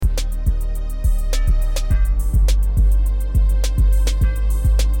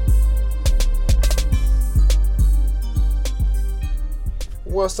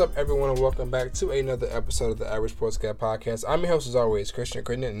What's up, everyone, and welcome back to another episode of the Average Sports Guy Podcast. I'm your host, as always, Christian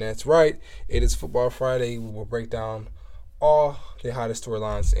Critt, and that's right, it is Football Friday. We will break down all the hottest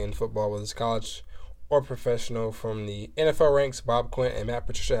storylines in football, whether it's college or professional. From the NFL ranks, Bob Quinn and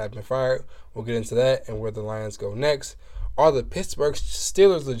Patricia have been fired. We'll get into that and where the Lions go next. Are the Pittsburgh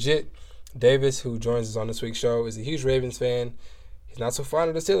Steelers legit? Davis, who joins us on this week's show, is a huge Ravens fan. He's not so fond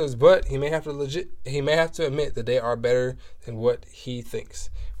of the Steelers, but he may have to admit that they are better than what he thinks.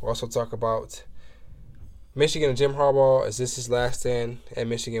 We'll also talk about Michigan and Jim Harbaugh. Is this his last stand at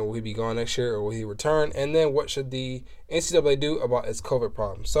Michigan? Will he be gone next year or will he return? And then what should the NCAA do about its COVID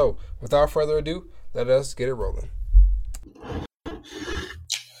problem? So without further ado, let us get it rolling.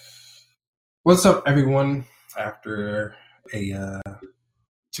 What's up, everyone? After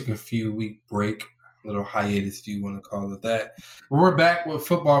took a few week break, little hiatus if you want to call it that. We're back with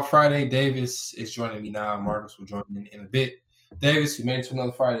Football Friday. Davis is joining me now. Marcus will join in a bit. Davis, we made it to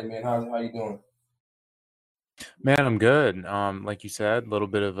another Friday, man. How you doing? Man, I'm good. Like you said, a little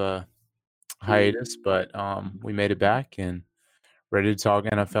bit of a hiatus, but we made it back and ready to talk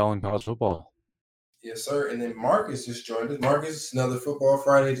NFL and college football. Yes, sir. And then Marcus just joined us. Marcus, another Football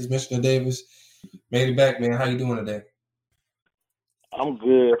Friday. Just mentioned to Davis. Made it back, man. How you doing today? I'm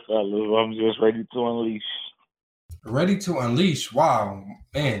good, fellas. I'm just ready to unleash. Ready to unleash. Wow,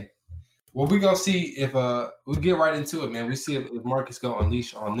 man. Well, we're going to see if we'll get right into it, man. We see if Marcus going to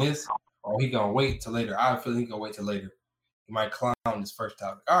unleash on this or he going to wait till later. I feel he going to wait till later. He might clown this first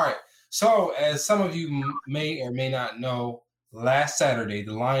topic. All right. So, as some of you may or may not know, last Saturday,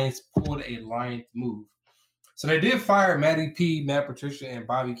 the Lions pulled a Lions move. So, they did fire Matty P, Matt Patricia, and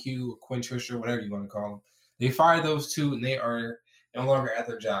Bobby Q, or Quinn Trisha, whatever you want to call them. They fired those two, and they are no longer at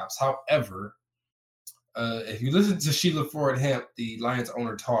their jobs. However, if you listen to Sheila Ford Hemp, the Lions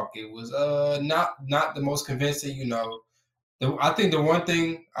owner, talk, it was not the most convincing. You know, I think the one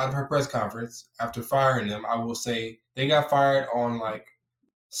thing out of her press conference after firing them, I will say they got fired on like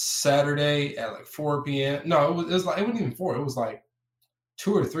Saturday at like 4 p.m. No, it wasn't even 4. It was like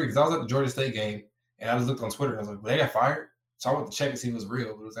 2 or 3 because I was at the Georgia State game and I just looked on Twitter and I was like, well, they got fired. So I went to check and see if it was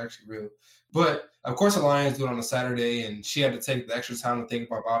real, but it was actually real. But of course, the Lions do it on a Saturday, and she had to take the extra time to think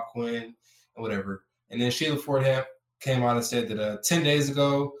about Bob Quinn and whatever. And then Sheila Ford Hemp came out and said that 10 days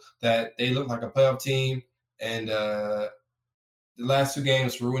ago that they looked like a playoff team, and the last 2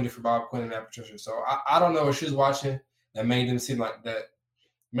 games ruined it for Bob Quinn and Matt Patricia. So I don't know what she was watching that made them seem like that,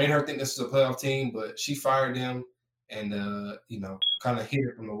 made her think this was a playoff team, but she fired them and, kind of hid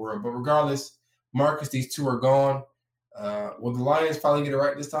it from the world. But regardless, Marcus, these two are gone. Will the Lions probably get it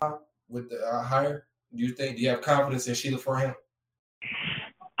right this time with the hire? Do you think? Do you have confidence in Sheila Ford Hemp?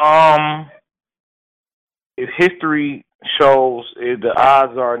 If history shows, the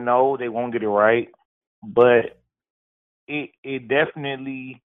odds are no, they won't get it right. But it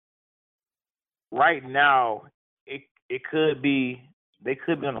definitely right now it could be, they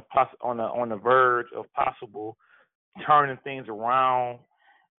could be on the verge of possible turning things around.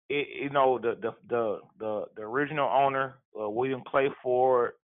 The original owner, William Clay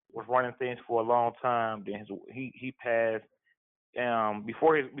Ford, was running things for a long time. Then he passed.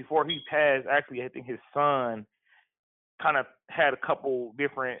 Before he passed, actually, I think his son kind of had a couple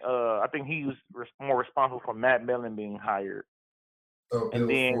different. I think he was more responsible for Matt Millen being hired. Oh, and Bill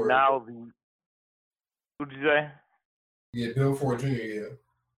then Ford. Now what did you say? Yeah, Bill Ford Jr. Yeah.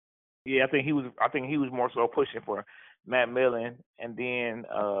 Yeah, I think he was more so pushing for Matt Millen, and then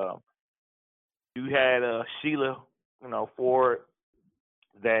you had Sheila, Ford,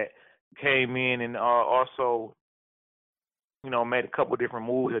 that came in and also, made a couple different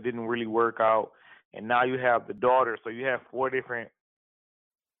moves that didn't really work out, and now you have the daughter. So you have 4 different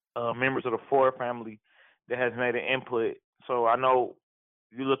members of the Ford family that has made an input. So I know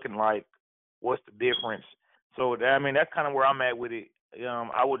you're looking like, what's the difference? So that's kind of where I'm at with it.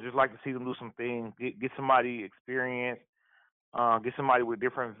 I would just like to see them do some things, get somebody experienced, get somebody with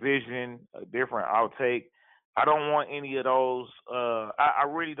different vision, a different outtake. I don't want any of those. I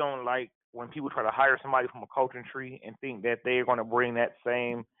really don't like when people try to hire somebody from a coaching tree and think that they're going to bring that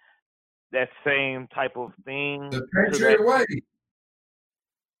same type of thing. The Patriot way.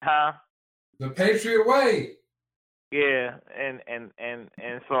 Huh? The Patriot way. Yeah, and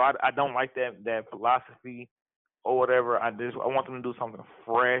so I don't like that philosophy or whatever. I want them to do something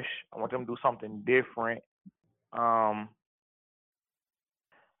fresh. I want them to do something different. I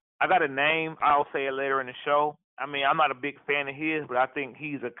got a name. I'll say it later in the show. I mean, I'm not a big fan of his, but I think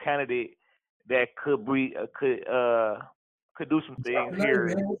he's a candidate that could do some things here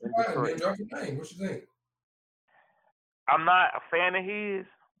in Detroit. Drop your name. What you think? I'm not a fan of his,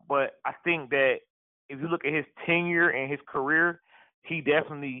 but I think that if you look at his tenure and his career, he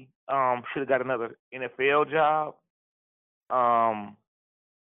definitely should have got another NFL job.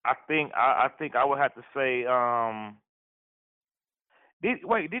 I think I would have to say did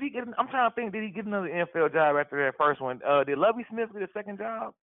he get? I'm trying to think. Did he get another NFL job after that first one? Did Lovie Smith get a second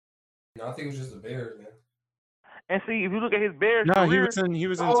job? No, I think it was just the Bears, man. And see, if you look at his Bears No, career, he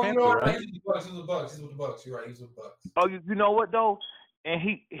was in Oh, Tampa, you know, right? He was with the Bucks. He's with the Bucks. You're right. He's with the Bucks. oh, you know what though? And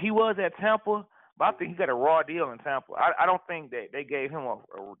he was at Tampa, but I think he got a raw deal in Tampa. I don't think that they gave him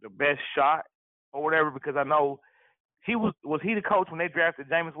the best shot or whatever, because I know he was he the coach when they drafted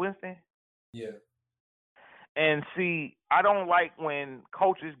Jameis Winston? Yeah. And see, I don't like when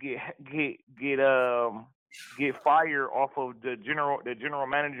coaches get fired off of the general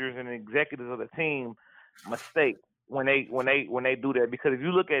managers and executives of the team mistake when they do that, because if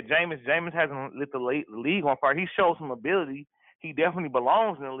you look at Jameis hasn't lit the league on fire. He showed some ability. He definitely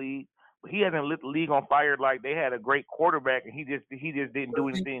belongs in the league, but he hasn't lit the league on fire like they had a great quarterback and he just didn't do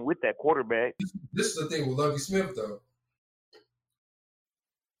anything with that quarterback. This is the thing with Lovie Smith though.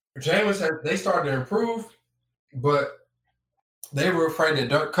 They started to improve, but they were afraid that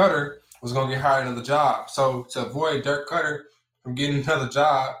Dirk Cutter was going to get hired another job. So to avoid Dirk Cutter from getting another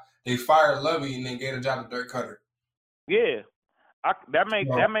job, they fired Lovie and then gave a job to Dirk Cutter. Yeah, that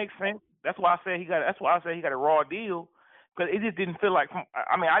makes sense. That's why I say he got a raw deal, because it just didn't feel like.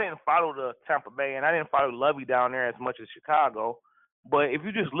 I mean, I didn't follow the Tampa Bay and I didn't follow Lovie down there as much as Chicago. But if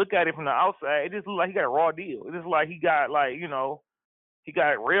you just look at it from the outside, it just looked like he got a raw deal. It just like he got he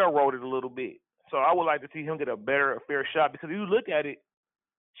got railroaded a little bit. So I would like to see him get a fair shot, because if you look at it,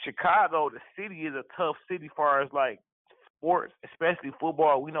 Chicago, the city, is a tough city as far as like sports, especially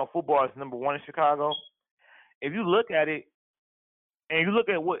football. We know football is number one in Chicago. If you look at it, and you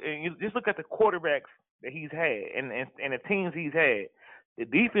just look at the quarterbacks that he's had and the teams he's had, the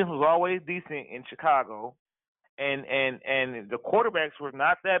defense was always decent in Chicago, and the quarterbacks were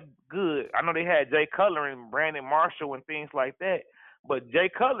not that good. I know they had Jay Cutler and Brandon Marshall and things like that, but Jay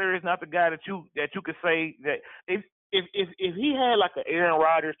Cutler is not the guy that you could say that if he had like an Aaron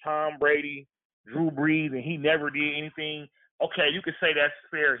Rodgers, Tom Brady, Drew Brees, and he never did anything, okay, you could say that's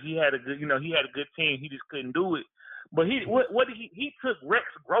fair. He had a good team. He just couldn't do it. But he took Rex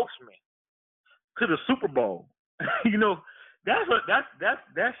Grossman to the Super Bowl. That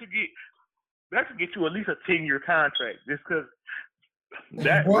should get you at least a 10-year contract, just because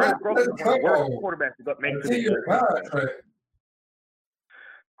that Rex Grossman is one of the worst quarterbacks to make it to the 10-year contract.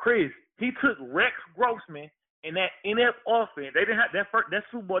 Chris, he took Rex Grossman and that inept offense. They didn't have that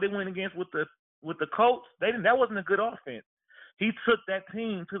Super Bowl they went against with the Colts. That wasn't a good offense. He took that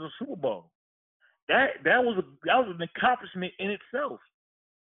team to the Super Bowl. That was an accomplishment in itself.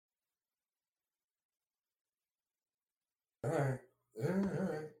 All right.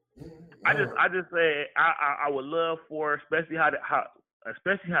 I just say I would love for, especially how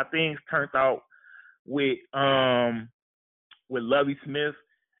things turned out with Lovie Smith.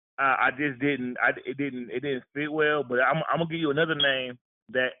 It didn't fit well. But I'm gonna give you another name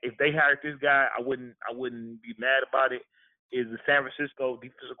that if they hired this guy, I wouldn't be mad about it. Is the San Francisco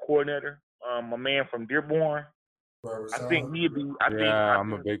defensive coordinator, a man from Dearborn. I think he'd be.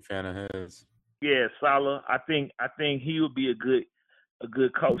 I'm a big fan of his. Yeah, Saleh. I think he would be a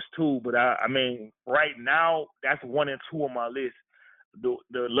good coach too. But I mean, right now that's 1 and 2 on my list. The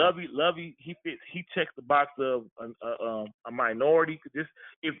Lovie, he checks the box of a minority.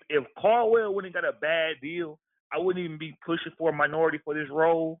 If Caldwell wouldn't got a bad deal, I wouldn't even be pushing for a minority for this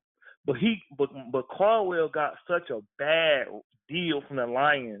role. But Caldwell got such a bad deal from the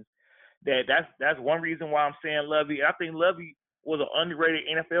Lions that's one reason why I'm saying Lovie. I think Lovie was an underrated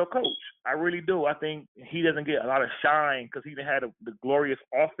NFL coach. I really do. I think he doesn't get a lot of shine because he had the glorious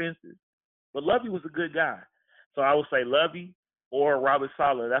offenses. But Lovie was a good guy. So I would say Lovie or Robert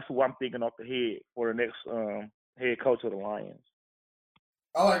Saleh. That's who I'm thinking off the head for the next head coach of the Lions.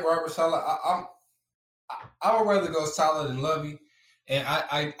 I like Robert Saleh. I would rather go Saleh than Lovie. And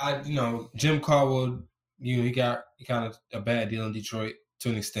I Jim Caldwell, he got kind of a bad deal in Detroit to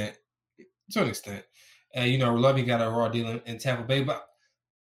an extent. And Lovie got a raw deal in Tampa Bay, but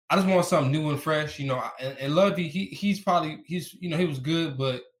I just want something new and fresh. And Lovie, he was good,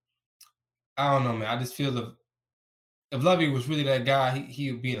 but I don't know, man. I just feel if Lovie was really that guy,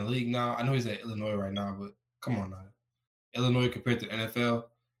 he would be in the league now. I know he's at Illinois right now, but come on now, Illinois compared to the NFL,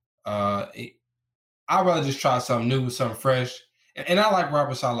 I'd rather just try something new, something fresh. And I like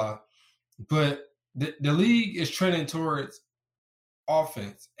Robert Saleh, but the league is trending towards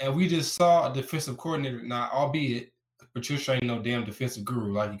offense, and we just saw a defensive coordinator. Now, albeit Patricia ain't no damn defensive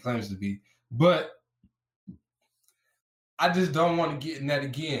guru like he claims to be, but I just don't want to get in that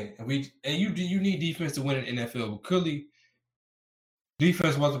again. And you need defense to win in the NFL. But clearly,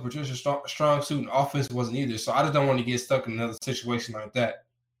 defense wasn't Patricia's strong suit, and offense wasn't either. So I just don't want to get stuck in another situation like that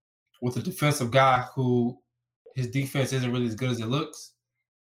with a defensive guy who his defense isn't really as good as it looks,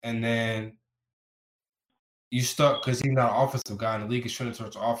 and then you stuck because he's not an offensive guy, and the league is trending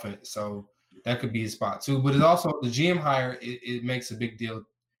towards offense. So that could be his spot too. But it's also the GM hire. It makes a big deal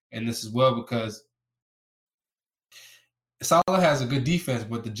in this as well because Saleh has a good defense,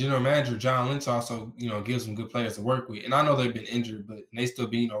 but the general manager John Lynch also, gives them good players to work with. And I know they've been injured, but they still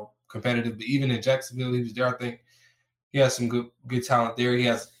be, competitive. But even in Jacksonville, he was there. I think he has some good talent there. He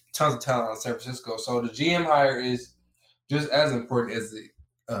has tons of talent on San Francisco. So the GM hire is just as important as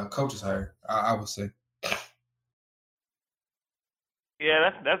the coach's hire, I would say. Yeah,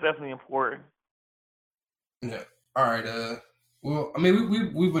 that's definitely important. Yeah. All right. Well, I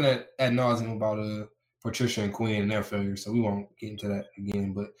mean, we've been at nauseum about Patricia and Quinn and their failure, so we won't get into that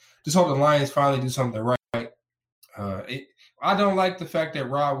again. But just hope the Lions finally do something right. I don't like the fact that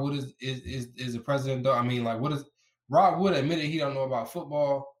Rod Wood is the president, though. I mean, like, Rod Wood admitted he don't know about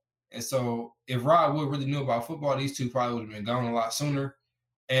football, and so if Rod Wood really knew about football, these two probably would have been gone a lot sooner.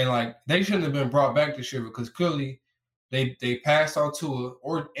 And like, they shouldn't have been brought back this year because clearly they passed on Tua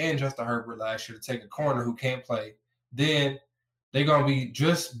and Justin Herbert last year to take a corner who can't play. Then they're gonna be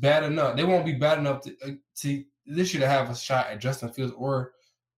just bad enough. They won't be bad enough to this year to have a shot at Justin Fields or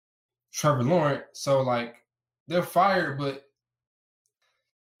Trevor Lawrence. So like, they're fired, but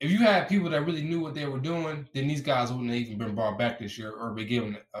if you had people that really knew what they were doing, then these guys wouldn't have even been brought back this year or be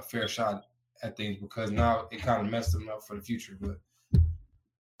given a fair shot at things because now it kind of messed them up for the future. But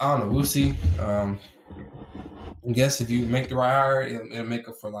I don't know. We'll see. I guess if you make the right hire, it'll make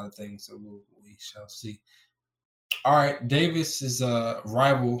up for a lot of things. So we shall see. All right, Davis's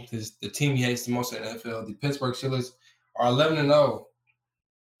rival, the team he hates the most in the NFL, the Pittsburgh Steelers, are 11-0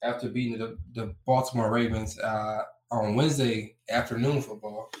 after beating the Baltimore Ravens on Wednesday afternoon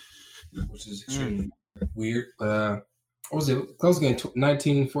football, which is extremely weird. But what was it? Close game,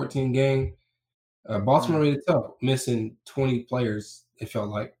 19-14 game. Baltimore made it tough, missing 20 players, it felt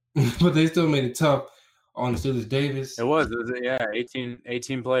like. But they still made it tough on the Steelers. Davis. It was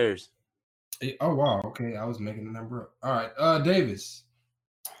 18 players. Oh, wow. Okay, I was making the number up. All right, Davis.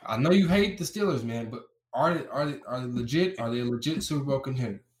 I know you hate the Steelers, man, but are they legit? Are they a legit Super Bowl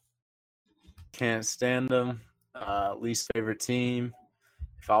contender? Can't stand them. Least favorite team.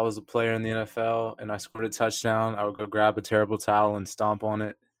 If I was a player in the NFL and I scored a touchdown, I would go grab a terrible towel and stomp on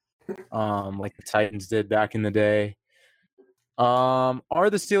it, like the Titans did back in the day. Are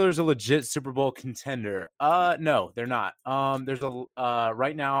the Steelers a legit Super Bowl contender? No, they're not. There's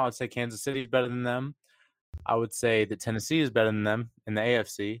right now, I would say Kansas City is better than them. I would say that Tennessee is better than them in the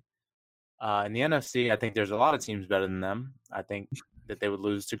AFC. In the NFC, I think there's a lot of teams better than them. I think that they would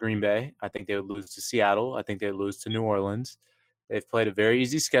lose to Green Bay. I think they would lose to Seattle. I think they would lose to New Orleans. They've played a very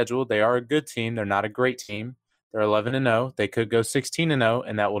easy schedule. They are a good team. They're not a great team. They're 11-0. They could go 16-0,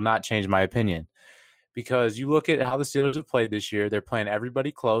 and that will not change my opinion. Because you look at how the Steelers have played this year. They're playing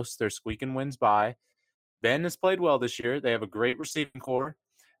everybody close. They're squeaking wins by. Ben has played well this year. They have a great receiving core.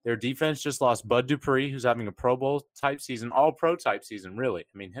 Their defense just lost Bud Dupree, who's having a Pro Bowl type season, all-pro type season, really.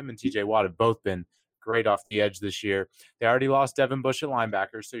 I mean, him and TJ Watt have both been great off the edge this year. They already lost Devin Bush at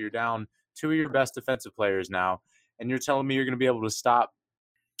linebacker, so you're down two of your best defensive players now. And you're telling me you're going to be able to stop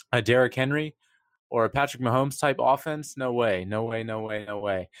a Derrick Henry or a Patrick Mahomes type offense? No way, no way, no way, no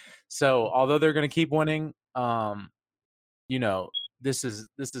way. So although they're going to keep winning, this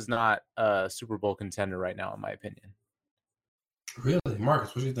is not a Super Bowl contender right now, in my opinion. Really,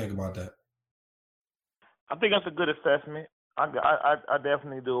 Marcus, what do you think about that? I think that's a good assessment. I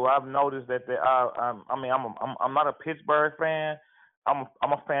definitely do. I've noticed that I'm not a Pittsburgh fan. I'm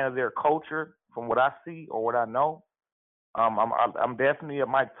a fan of their culture from what I see or what I know. I'm definitely a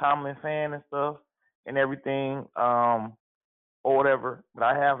Mike Tomlin fan and stuff and everything, or whatever. But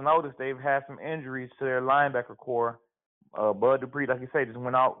I have noticed they've had some injuries to their linebacker core. Bud Dupree, like you say, just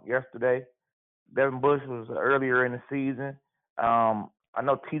went out yesterday. Devin Bush was earlier in the season. I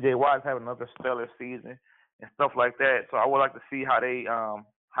know TJ Watt's having another stellar season and stuff like that. So I would like to see how they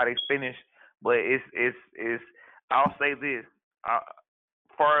finish. But it's I'll say this. As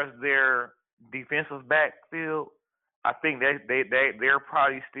far as their defensive backfield, I think they're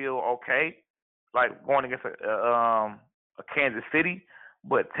probably still okay, like going against a Kansas City.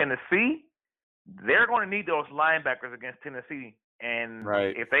 But Tennessee, they're going to need those linebackers against Tennessee. And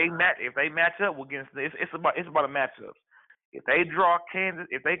right. if they match up against it's about a matchup. If they can draw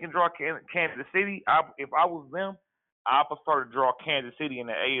Kansas City, if I was them, I prefer to draw Kansas City in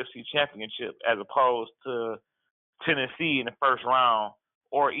the AFC Championship as opposed to Tennessee in the first round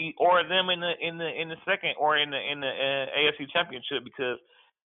or them in the second or in the AFC Championship, because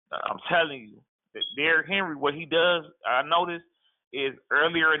I'm telling you that Derrick Henry, what he does, I noticed, is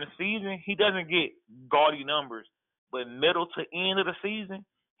earlier in the season he doesn't get gaudy numbers, but middle to end of the season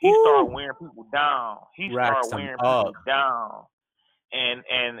he started wearing people down.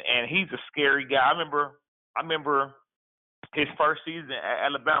 And he's a scary guy. I remember his first season at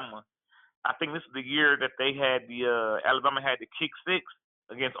Alabama. I think this is the year that they had Alabama had the kick six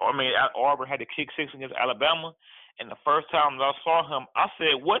against. Auburn had the kick six against Alabama. And the first time that I saw him, I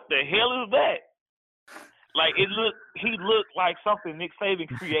said, "What the hell is that?" Like he looked like something Nick Saban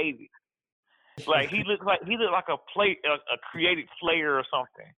created. Like he looked like a created player or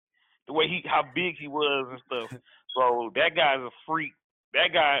something. The way how big he was and stuff. Bro, that guy's a freak.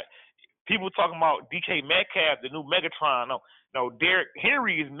 That guy, people talking about DK Metcalf, the new Megatron. No, Derrick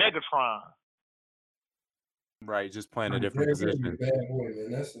Henry is Megatron. Right, just playing a different position. Bad boy,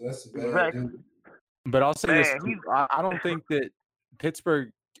 man. That's a bad dude. But I'll say this: I don't think that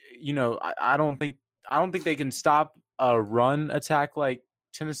Pittsburgh. I don't think they can stop a run attack like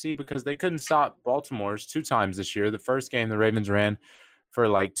Tennessee, because they couldn't stop Baltimore's 2 times this year. The first game, the Ravens ran for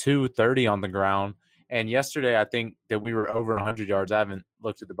like 230 on the ground. And yesterday, I think that we were over 100 yards. I haven't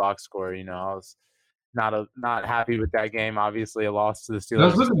looked at the box score. I was not happy with that game. Obviously, a loss to the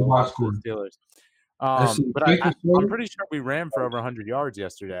Steelers. Let's look at the box score. But I'm pretty sure we ran for over 100 yards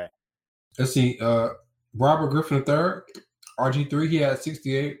yesterday. Let's see. Robert Griffin III, RG3, he had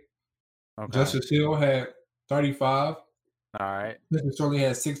 68. Okay. Justice Hill had 35. All right. Mr. Shirley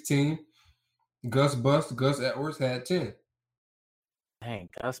had 16. Gus Edwards had 10. Dang,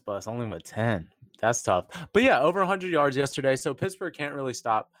 Gus Bus only with 10. That's tough. But yeah, over 100 yards yesterday. So Pittsburgh can't really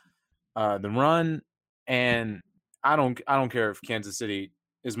stop the run. And I don't care if Kansas City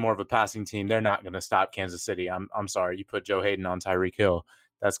is more of a passing team. They're not going to stop Kansas City. I'm sorry. You put Joe Hayden on Tyreek Hill,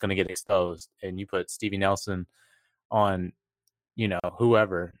 that's going to get exposed. And you put Stevie Nelson on,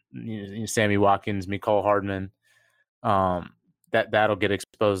 whoever, Sammy Watkins, Mecole Hardman, that'll get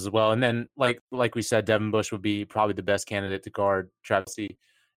exposed as well. And then, like we said, Devin Bush would be probably the best candidate to guard Travesty,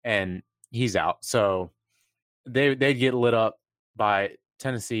 and he's out. So they'd get lit up by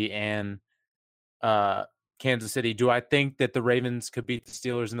Tennessee and Kansas City. Do I think that the Ravens could beat the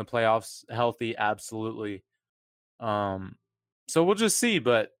Steelers in the playoffs healthy? Absolutely. So we'll just see.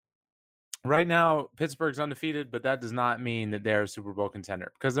 But right now, Pittsburgh's undefeated, but that does not mean that they're a Super Bowl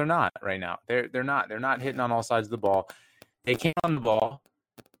contender, because they're not right now. They're not hitting on all sides of the ball. They can't run the ball,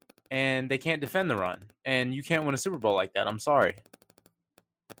 and they can't defend the run. And you can't win a Super Bowl like that. I'm sorry.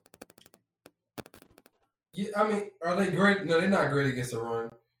 Yeah, are they great? No, they're not great against the run.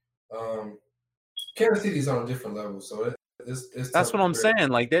 Kansas City's on a different level, so it's that's what I'm saying.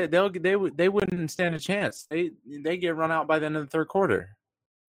 Like they wouldn't stand a chance. They get run out by the end of the third quarter.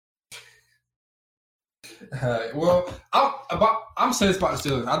 Well, I'm saying about the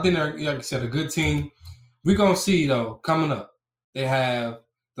Steelers. I think they're, like I said, a good team. We're gonna see though coming up. They have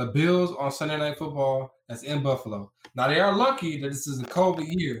the Bills on Sunday Night Football. That's in Buffalo. Now they are lucky that this is a COVID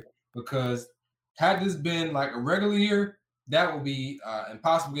year, because had this been like a regular year, that would be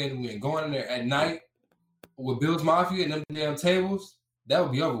impossible game to win. Going in there at night with Bills Mafia and them damn tables, that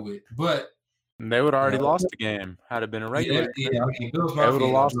would be over with. But they would have already lost the game had it been a regular. Yeah, Bills Mafia, they would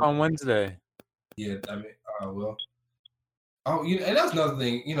have lost on Wednesday. Yeah, and that's another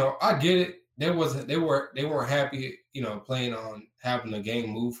thing. I get it. They weren't happy, playing on having the game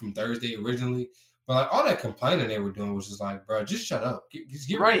move from Thursday originally. But like all that complaining they were doing was just like, bro, just shut up. Just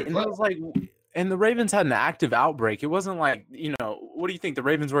get right. And it was like, and the Ravens had an active outbreak. It wasn't like, what do you think? The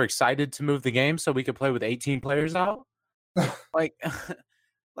Ravens were excited to move the game so we could play with 18 players out? Like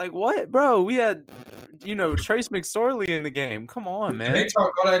what, bro? We had, Trace McSorley in the game. Come on, man. And they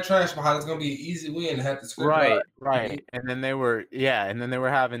talk all that trash about how it's gonna be an easy win and have to script. Right. And then they were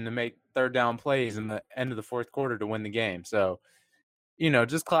having to make third down plays in the end of the fourth quarter to win the game. So,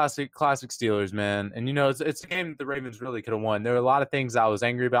 just classic Steelers, man. And it's a game that the Ravens really could have won. There were a lot of things I was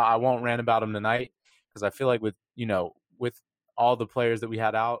angry about. I won't rant about them tonight, because I feel like with all the players that we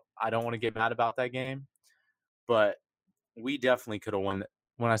had out, I don't want to get mad about that game. But we definitely could have won.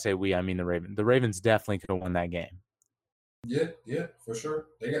 When I say we, I mean the Ravens. The Ravens definitely could have won that game. Yeah, for sure.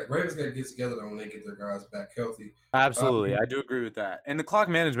 Ravens got to get together when they get their guys back healthy. Absolutely, I do agree with that. And the clock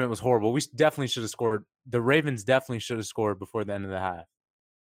management was horrible. We definitely should have scored. The Ravens definitely should have scored before the end of the half.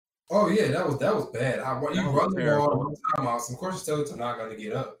 Oh yeah, that was bad. You run the ball, timeouts. Of course, the Steelers are not going to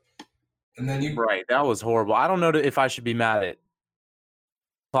get up. And then right. That was horrible. I don't know if I should be mad at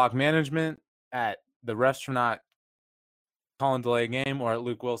clock management, at the refs for not calling delay game, or at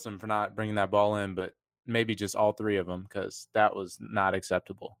Luke Wilson for not bringing that ball in. But maybe just all three of them because that was not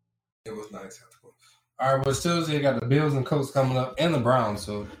acceptable. It was not acceptable. All right, well, still, you got the Bills and Colts coming up and the Browns.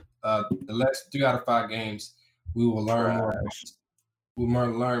 So the last 3 out of 5 games, we will learn more. We'll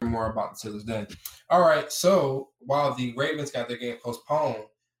learn more about the Steelers then. All right, so while the Ravens got their game postponed,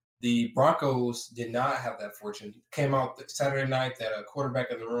 the Broncos did not have that fortune. Came out Saturday night that a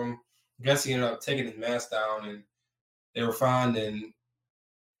quarterback in the room, I guess he ended up taking his mask down, and they were fined. And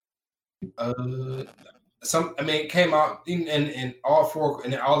it came out, and all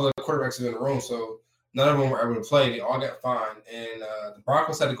the quarterbacks were in the room, so none of them were able to play. They all got fined, and the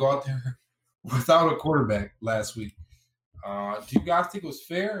Broncos had to go out there without a quarterback last week. Do you guys think it was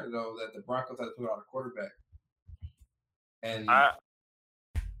fair, though, that the Broncos had to put out a quarterback? And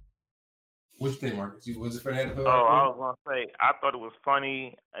what you think, Marcus? Was it fair to put out a quarterback? I was going to say, I thought it was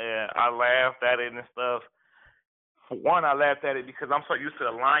funny. I laughed at it and stuff. For one, I laughed at it because I'm so used to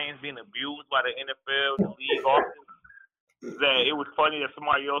the Lions being abused by the NFL, the league office, that it was funny that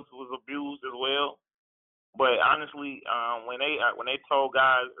somebody else was abused as well. But honestly, when they told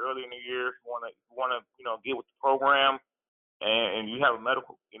guys early in the year, if you want to get with the program, and you have a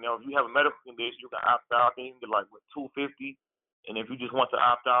medical, if you have a medical condition, you can opt out. I think you can get like $250, and if you just want to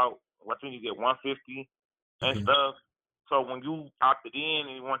opt out, I think you get $150 and stuff. So when you opted in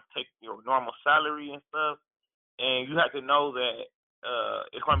and you want to take your normal salary and stuff, and you have to know that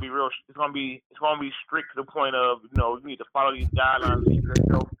it's going to be it's going to be strict to the point of you need to follow these guidelines, keep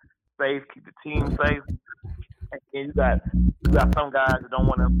yourself safe, keep the team safe. And you got some guys that don't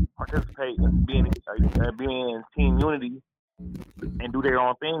want to participate in being in team unity and do their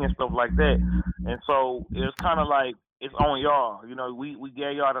own thing and stuff like that. And so it's kind of like it's on y'all. We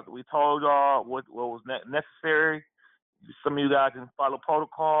gave y'all we told y'all what was necessary. Some of you guys didn't follow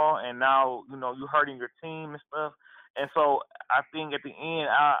protocol, and now you're hurting your team and stuff. And so I think at the end,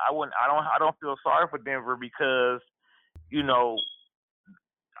 I don't feel sorry for Denver because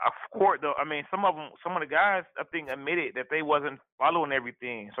of course, though, I mean, some of the guys I think admitted that they wasn't following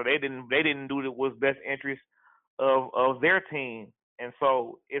everything, so they didn't do what's best interest of their team, and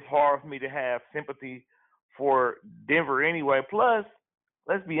so it's hard for me to have sympathy for Denver anyway. Plus,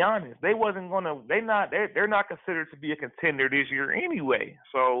 let's be honest, they're not considered to be a contender this year anyway.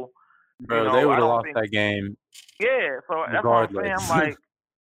 So, they would have lost that game. Yeah, so regardless. That's what I'm saying. I'm like,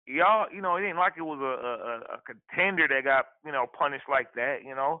 y'all, it ain't like it was a contender that got punished like that.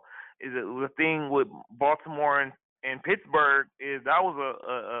 Is it the thing with Baltimore and Pittsburgh is that was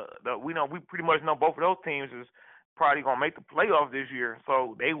we pretty much know both of those teams is probably gonna make the playoffs this year.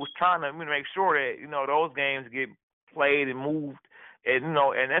 So they was trying to make sure that those games get played and moved and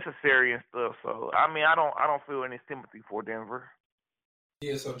necessary and stuff. So I mean I don't feel any sympathy for Denver.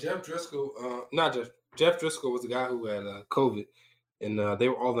 Yeah. So Jeff Driscoll was the guy who had COVID. And they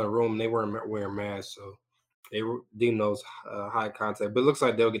were all in a room. And they weren't wearing masks, so they were deemed those high contact. But it looks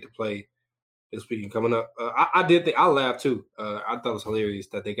like they'll get to play this weekend coming up. I did think I laughed too. I thought it was hilarious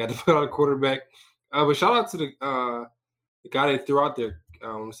that they got to put out a quarterback. But shout out to the guy they threw out there.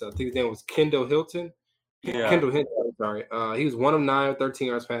 I think his name was Kendall Hilton. Yeah. Kendall Hinton. I'm sorry. He was 1 of 9, 13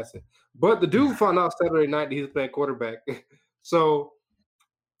 yards passing. But the dude found out Saturday night that he was playing quarterback. So.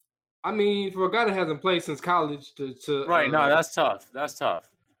 I mean, for a guy that hasn't played since college to right, no, that's tough. That's tough.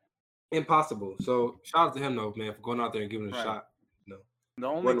 Impossible. So shout out to him though, man, for going out there and giving it a shot. The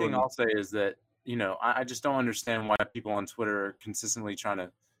only thing I'll say is that, I just don't understand why people on Twitter are consistently trying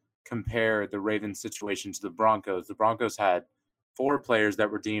to compare the Ravens situation to the Broncos. The Broncos had 4 players that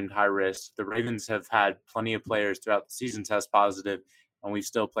were deemed high risk. The Ravens have had plenty of players throughout the season test positive, and we've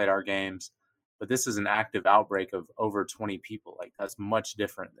still played our games. But this is an active outbreak of over 20 people. Like, that's much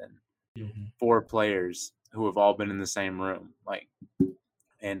different than 4 players who have all been in the same room.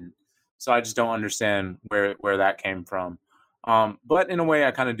 And so I just don't understand where that came from. But in a way,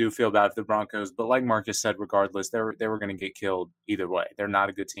 I kind of do feel bad for the Broncos. But like Marcus said, regardless, they were going to get killed either way. They're not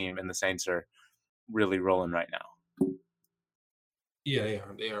a good team, and the Saints are really rolling right now. Yeah,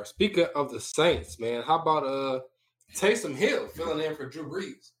 they are. Speaking of the Saints, man, how about Taysom Hill filling in for Drew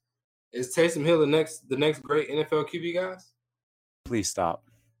Brees? Is Taysom Hill the next great NFL QB, guys? Please stop.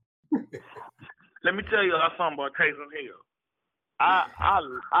 Let me tell you something about Taysom Hill.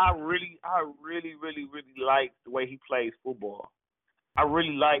 I really like the way he plays football. I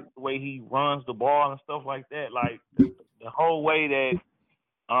really like the way he runs the ball and stuff like that. Like the whole way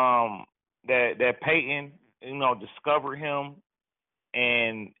that Peyton, discovered him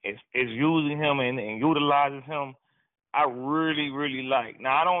and is using him and utilizes him. I really, really like.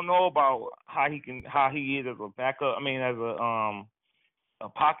 Now I don't know about how he is as a backup. I mean, as a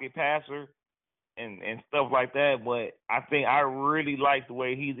pocket passer and stuff like that. But I think I really like the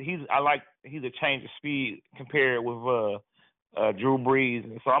way he's a change of speed compared with Drew Brees.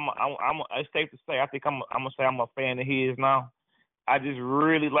 And so it's safe to say I think I'm gonna say I'm a fan of his now. I just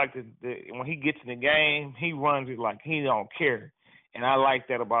really like when he gets in the game, he runs it like he don't care, and I like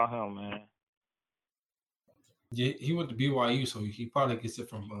that about him, man. Yeah, he went to BYU, so he probably gets it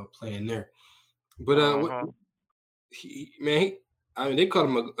from playing there. But they called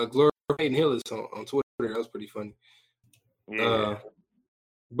him a glorified Hayden Hillis on Twitter. That was pretty funny. Yeah.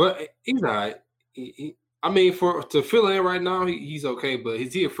 But he's all right. To fill in right now, he's okay. But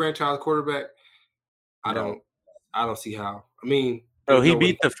is he a franchise quarterback? I don't see how. I mean, bro, he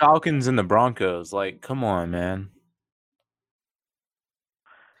beat the Falcons and the Broncos. Like, come on, man.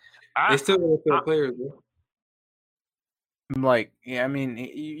 They still NFL players, though. Like, yeah, I mean,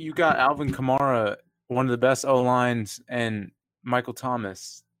 you got Alvin Kamara, one of the best O-lines, and Michael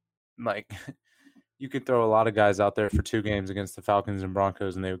Thomas. Like, you could throw a lot of guys out there for 2 games against the Falcons and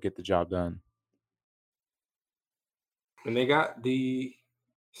Broncos, and they would get the job done. And they got the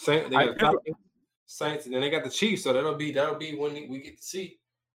Saints. They got the Saints, and then they got the Chiefs. So that'll be when we get to see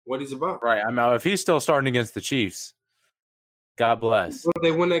what he's about. Right. I mean, if he's still starting against the Chiefs, God bless. What if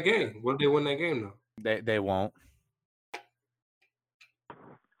they win that game? What if they win that game, though? They won't.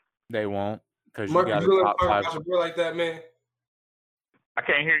 They won't, because Mark, you got you a top 5 about a boy like that, man. I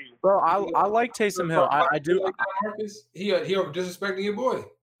can't hear you, bro. I like Taysom Hill. I do. Like that, Marcus. He disrespecting your boy.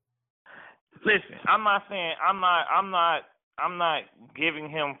 Listen, I'm not saying I'm not giving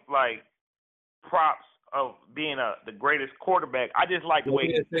him like props of being the greatest quarterback. I just like the way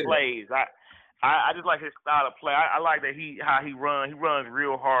he plays. I just like his style of play. I like that how he runs. He runs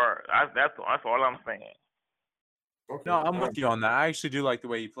real hard. That's all I'm saying. Okay. No, I'm with you on that. I actually do like the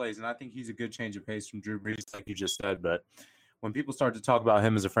way he plays, and I think he's a good change of pace from Drew Brees, like you just said. But when people start to talk about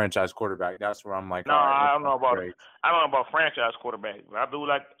him as a franchise quarterback, that's where I'm like, no, right, I don't know about franchise quarterback. I do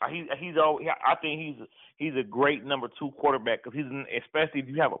like I think he's a great number 2 quarterback because especially if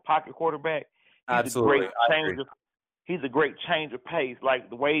you have a pocket quarterback. Absolutely, He's a great change of pace. Like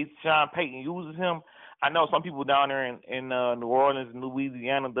the way Sean Payton uses him. I know some people down there in New Orleans and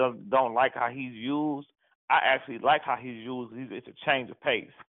Louisiana don't like how he's used. I actually like how he's used. It's a change of pace.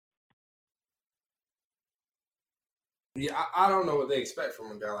 Yeah, I don't know what they expect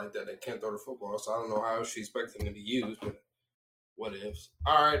from a guy like that can't throw the football, so I don't know how else you expect him to be used, but what ifs.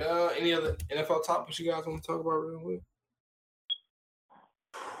 All right, any other NFL topics you guys want to talk about real quick?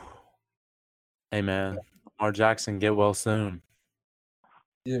 Hey, man, Lamar Jackson, get well soon.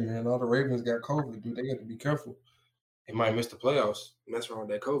 Yeah, man, all the Ravens got COVID, dude. They got to be careful. They might miss the playoffs, mess around with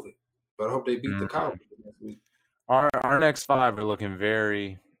that COVID. But I hope they beat the Cowboys next week. Our next 5 are looking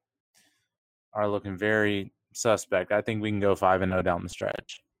very suspect. I think we can go 5-0 down the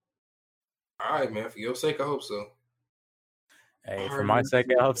stretch. All right, man. For your sake, I hope so. Hey, for my sake,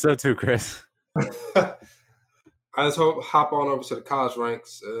 I hope so too, Chris. I just hop on over to the college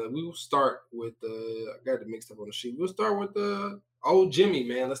ranks. We will start with I got it mixed up on the sheet. We'll start with old Jimmy,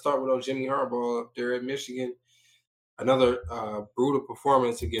 man. Let's start with old Jimmy Harbaugh up there at Michigan. Another brutal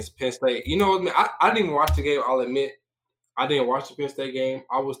performance against Penn State. You know what, man? I didn't even watch the game. I'll admit, I didn't watch the Penn State game.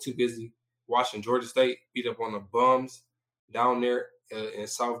 I was too busy watching Georgia State beat up on the bums down there in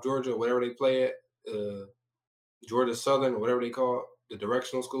South Georgia, whatever they play at, Georgia Southern, or whatever they call it, the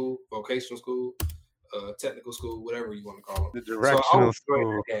directional school, vocational school, technical school, whatever you want to call them. The directional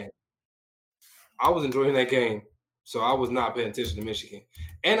school. I was enjoying that game, so I was not paying attention to Michigan.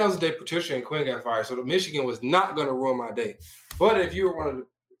 And that was the day Patricia and Quinn got fired, so the Michigan was not going to ruin my day. But if you were one of the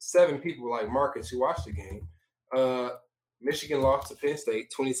 7 people like Marcus who watched the game, Michigan lost to Penn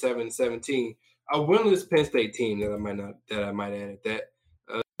State 27-17. A winless Penn State team that I might add at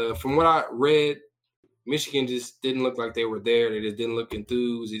that. From what I read, Michigan just didn't look like they were there. They just didn't look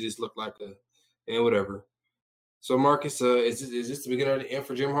enthused. It just looked like whatever. So Marcus, is this the beginning of the end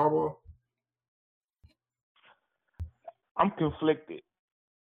for Jim Harbaugh? I'm conflicted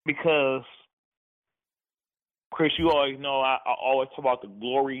because, Chris, you always know I always talk about the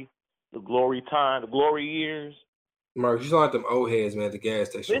glory time, the glory years. Mark, you sound like them old heads, man, at the gas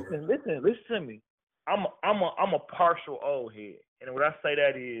station. Listen to me. I'm a partial old head, and what I say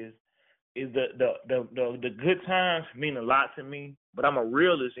that is the good times mean a lot to me. But I'm a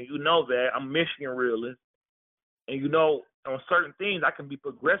realist, and you know that I'm a Michigan realist, and you know on certain things I can be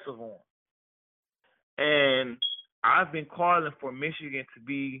progressive on. And I've been calling for Michigan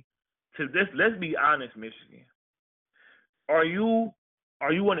let's be honest, Michigan. Do you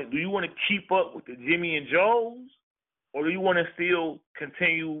want to keep up with the Jimmy and Joes? Or do you want to still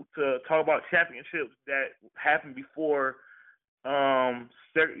continue to talk about championships that happened before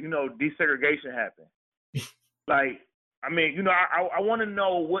desegregation happen. Like, I mean, I want to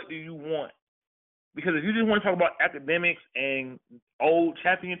know, what do you want? Because if you just want to talk about academics and old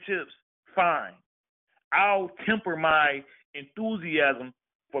championships, fine. I'll temper my enthusiasm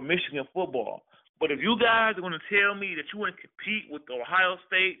for Michigan football. But if you guys are going to tell me that you want to compete with the Ohio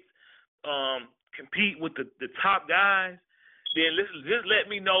State, compete with the top guys, then listen, just let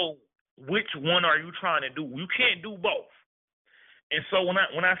me know which one are you trying to do. You can't do both. And so when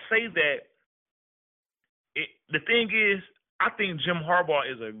I say that, the thing is, I think Jim Harbaugh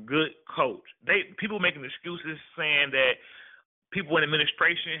is a good coach. People making excuses saying that people in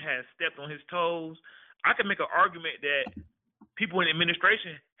administration have stepped on his toes. I can make an argument that people in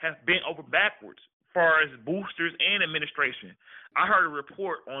administration have bent over backwards as far as boosters and administration. I heard a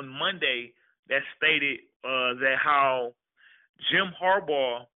report on Monday that stated that how Jim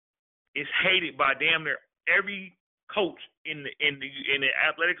Harbaugh is hated by damn near every coach in the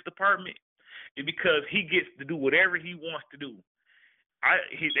athletics department, is because he gets to do whatever he wants to do.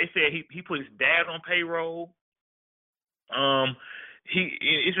 They said he put his dad on payroll.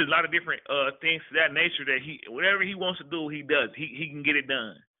 It's a lot of different things to that nature that whatever he wants to do, he does. He can get it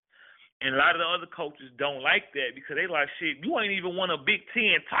done. And a lot of the other coaches don't like that because they like, shit, you ain't even won a Big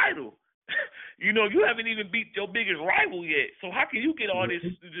Ten title. You haven't even beat your biggest rival yet. So how can you get all this,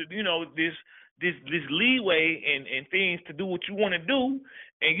 this leeway and things to do what you want to do,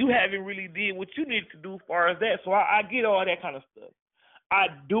 and you haven't really did what you need to do as far as that? So I get all that kind of stuff. I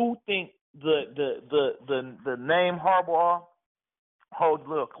do think the name Harbaugh holds a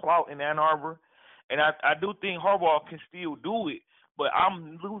little clout in Ann Arbor, and I do think Harbaugh can still do it, but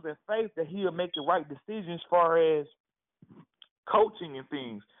I'm losing faith that he'll make the right decisions as far as coaching and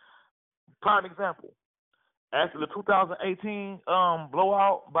things. Prime example, after the 2018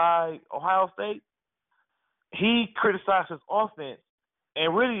 blowout by Ohio State, he criticized his offense,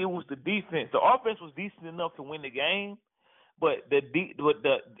 and really it was the defense. The offense was decent enough to win the game, but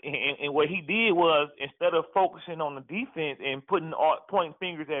what he did was, instead of focusing on the defense and pointing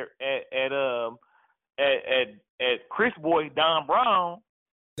fingers at Chris boy Don Brown,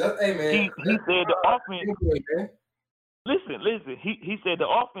 hey man, he said the offense. Listen. He said the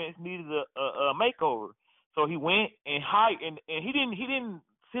offense needed a makeover, so he went and hired, and he didn't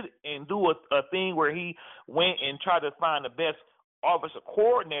sit and do a thing where he went and tried to find the best offensive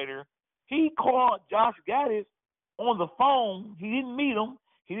coordinator. He called Josh Gaddis on the phone. He didn't meet him.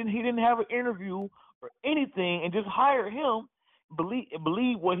 He didn't have an interview or anything, and just hired him.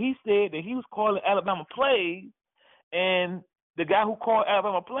 Believe what he said, that he was calling Alabama plays, and the guy who called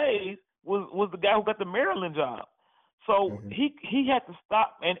Alabama plays was the guy who got the Maryland job. So he had to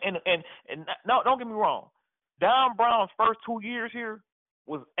stop. And no, don't get me wrong. Don Brown's first 2 years here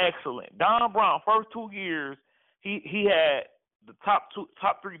was excellent. Don Brown, first 2 years, he had the top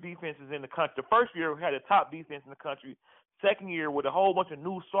three defenses in the country. The first year had the top defense in the country. Second year, with a whole bunch of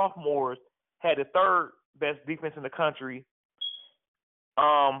new sophomores, had the third best defense in the country.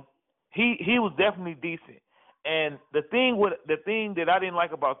 He was definitely decent. And the thing that I didn't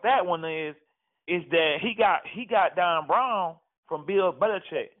like about that one is that he got Don Brown from Bill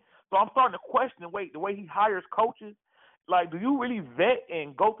Belichick. So I'm starting to question the way he hires coaches. Like, do you really vet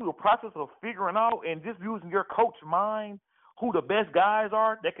and go through the process of figuring out and just using your coach mind who the best guys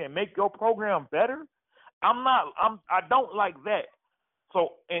are that can make your program better? I don't like that.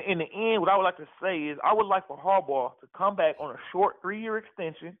 So in the end, what I would like to say is I would like for Harbaugh to come back on a short 3-year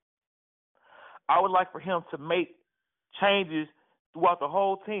extension. I would like for him to make changes throughout the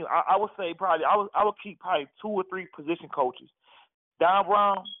whole team. I would say probably I would keep probably 2 or 3 position coaches. Don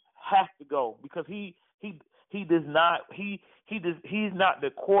Brown has to go because he's not the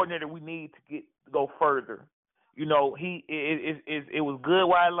coordinator we need to go further. It was good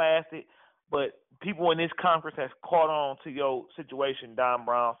while it lasted, but people in this conference has caught on to your situation, Don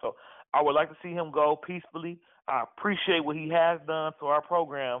Brown. So I would like to see him go peacefully. I appreciate what he has done to our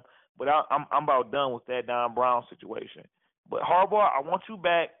program, but I'm about done with that Don Brown situation. But Harbaugh, I want you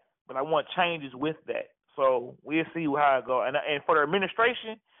back, but I want changes with that. So we'll see how it goes. And for the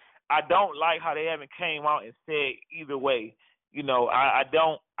administration, I don't like how they haven't came out and said either way. I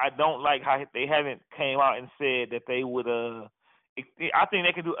don't like how they haven't came out and said that they would. I think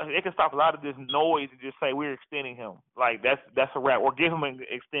they can stop a lot of this noise and just say we're extending him. Like that's a wrap, or give him an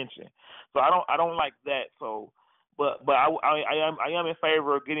extension. So I don't like that. So, but I am in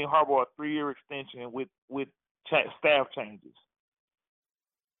favor of getting Harbaugh a 3-year extension with staff changes.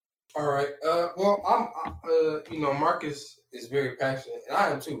 All right. Well, I'm Marcus is very passionate, and I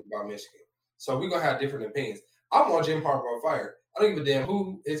am too, about Michigan. So we're gonna have different opinions. I want Jim Harbaugh fired. I don't give a damn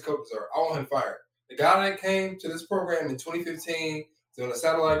who his coaches are. I want him fired. The guy that came to this program in 2015, doing the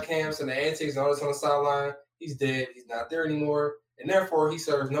satellite camps and the antics and all this on the sideline, he's dead. He's not there anymore, and therefore he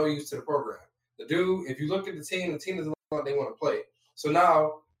serves no use to the program. The dude, if you look at the team doesn't look like they want to play. So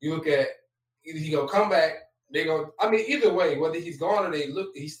now you look at either he go come back, they go. I mean, either way, whether he's gone or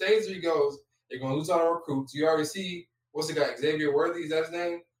he stays or he goes, they're going to lose all the recruits. You already see what's the guy Xavier Worthy? Is that his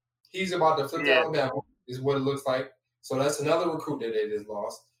name? He's about to flip to Alabama. Is what it looks like. So that's another recruit that they just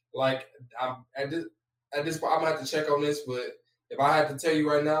lost. Like at this point, I'm gonna have to check on this, but if I had to tell you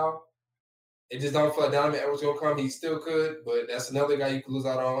right now, it just don't feel like Donovan Edwards gonna come. He still could, but that's another guy you could lose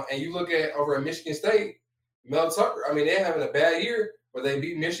out on. And you look at over at Michigan State, Mel Tucker. I mean, they're having a bad year, but they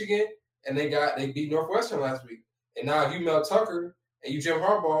beat Michigan and they beat Northwestern last week. And now if you Mel Tucker and you Jim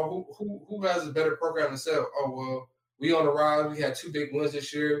Harbaugh, who has a better program to sell? Oh well, we on the rise. We had 2 big wins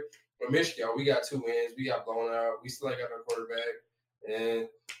this year. For Michigan, we got 2 wins. We got blown out. We still ain't got no quarterback. And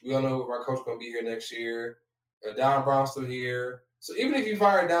we don't know if our coach going to be here next year. Don Brown's still here. So even if you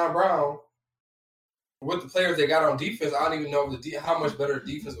fire Don Brown, with the players they got on defense, I don't even know how much better the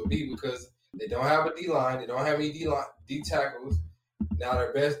defense will be because they don't have a D-line. They don't have any D tackles. Now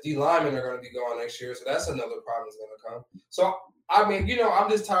their best D linemen are going to be gone next year. So that's another problem that's going to come. So, I mean, I'm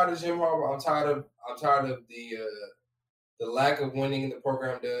just tired of Jim Harbaugh. I'm tired of the lack of winning the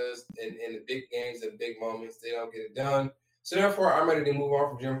program does in the big games and big moments. They don't get it done. So therefore, I'm ready to move on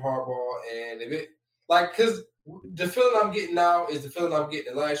from Jim Harbaugh. And because the feeling I'm getting now is the feeling I'm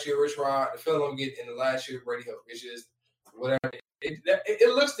getting in last year, Rich Rod, the feeling I'm getting in the last year, Brady Hoke. It's just whatever.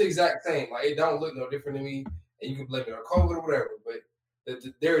 It looks the exact same. Like, it don't look no different to me. And you can blame it on COVID or whatever. But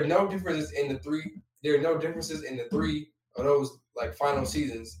there are no differences in the three. There are no differences in the 3 of those, like, final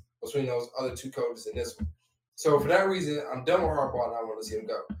seasons between those other 2 coaches and this one. So for that reason, I'm done with Harbaugh and I want to see him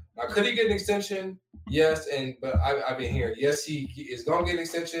go. Now, could he get an extension? Yes, but I've been hearing, yes, he is going to get an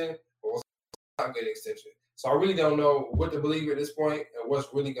extension, but will not get an extension. So I really don't know what to believe at this point and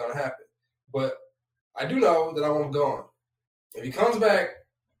what's really going to happen. But I do know that I want him gone. If he comes back,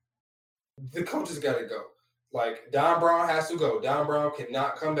 the coach has got to go. Like, Don Brown has to go. Don Brown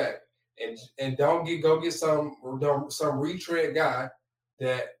cannot come back. And don't go get some retread guy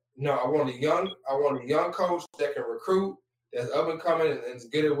that. No, I want a young coach that can recruit, that's up and coming, and is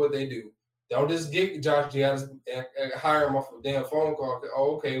good at what they do. Don't just get Josh Giannis and hire him off a damn phone call.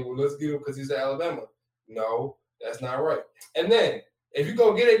 Oh, okay, well, let's get him because he's at Alabama. No, that's not right. And then, if you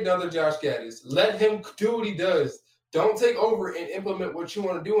go get another Josh Gaddis, let him do what he does. Don't take over and implement what you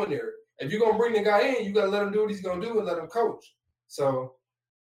want to do in there. If you're going to bring the guy in, you got to let him do what he's going to do and let him coach. So,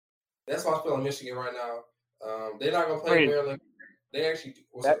 that's why I feel in Michigan right now. They're not going to play Maryland. They actually do.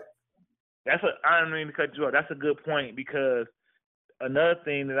 I don't mean to cut you off. That's a good point because another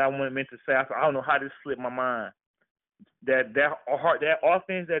thing that I meant to say, I don't know how this slipped my mind. That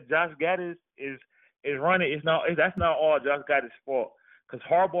offense that Josh Gaddis is running that's not all Josh Gaddis' fault. Because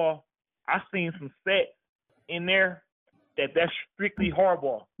Harbaugh, I've seen some sets in there that's strictly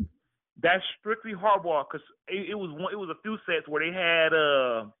Harbaugh. That's strictly Harbaugh because it was a few sets where they had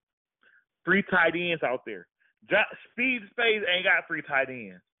 3 tight ends out there. Speed Spades ain't got 3 tight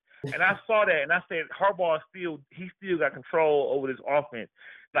ends. And I saw that, and I said Harbaugh still got control over this offense.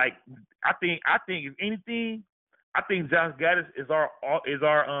 Like I think if anything, I think Josh Gaddis is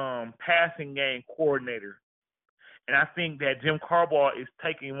our passing game coordinator, and I think that Jim Harbaugh is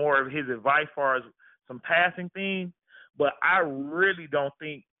taking more of his advice as far as some passing things. But I really don't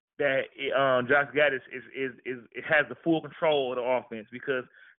think that Josh Gaddis has the full control of the offense because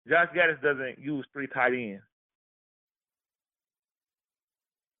Josh Gaddis doesn't use 3 tight ends.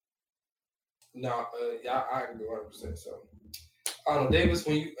 No, I agree 100%. So, I don't know, Davis.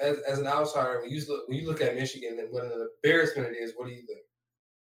 When you, as an outsider, when you look at Michigan and what an embarrassment it is, what do you think?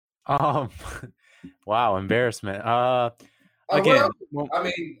 Wow, embarrassment. Again,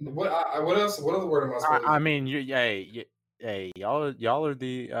 what else? What other word am I supposed to? I mean, hey, y'all are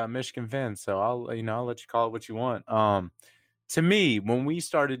the Michigan fans, so I'll let you call it what you want. To me, when we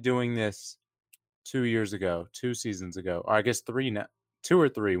started doing this 2 seasons ago, or I guess 3 now. 2 or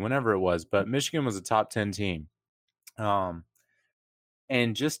 3, whenever it was, but Michigan was a top 10 team.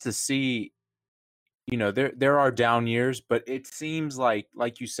 And just to see, there are down years, but it seems like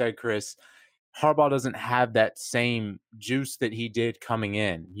you said, Chris, Harbaugh doesn't have that same juice that he did coming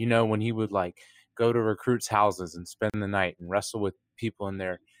in, when he would like go to recruits' houses and spend the night and wrestle with people in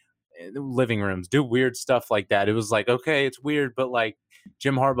their living rooms, do weird stuff like that. It was like, okay, it's weird, but like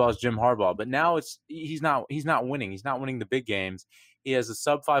Jim Harbaugh is Jim Harbaugh. But now he's not winning. He's not winning the big games. He has a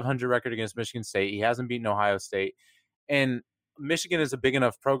sub 500 record against Michigan State. He hasn't beaten Ohio State. And Michigan is a big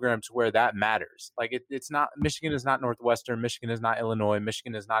enough program to where that matters. Like it's not Michigan is not Northwestern, Michigan is not Illinois,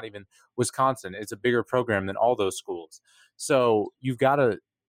 Michigan is not even Wisconsin. It's a bigger program than all those schools. So you've got to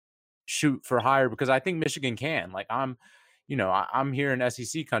shoot for higher because I think Michigan can. Like I'm here in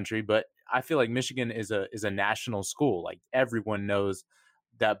SEC country, but I feel like Michigan is a national school. Like everyone knows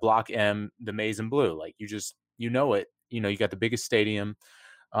that Block M, the maize and blue. Like you know it. You got the biggest stadium.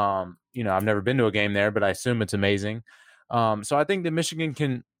 I've never been to a game there, but I assume it's amazing. So I think that Michigan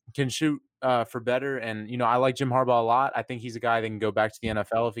can shoot for better. And, I like Jim Harbaugh a lot. I think he's a guy that can go back to the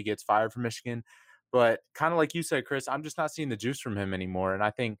NFL if he gets fired from Michigan. But kind of like you said, Chris, I'm just not seeing the juice from him anymore. And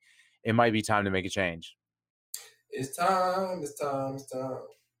I think it might be time to make a change. It's time. It's time. It's time.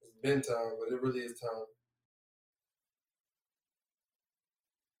 It's been time, but it really is time.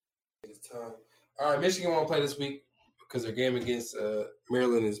 It's time. All right, Michigan won't play this week because their game against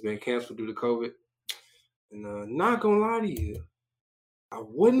Maryland has been canceled due to COVID. And not going to lie to you, I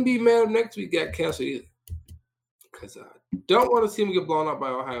wouldn't be mad if next week got canceled either because I don't want to see them get blown up by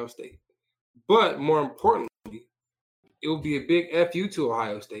Ohio State. But more importantly, it would be a big FU to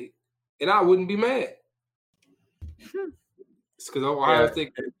Ohio State, and I wouldn't be mad. It's because Ohio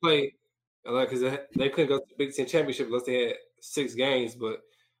State couldn't play because they couldn't go to the Big Ten championship unless they had 6 games. But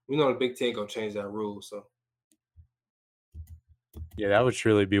we know the Big Ten gonna change that rule. So yeah, that would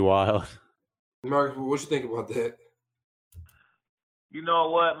truly be wild. Mark, what you think about that? You know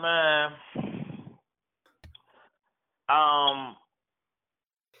what, man?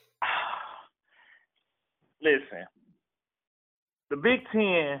 Listen, the Big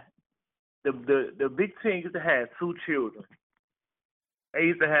Ten, the Big Ten used to have 2 children. They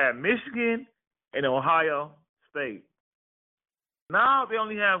used to have Michigan and Ohio State. Now they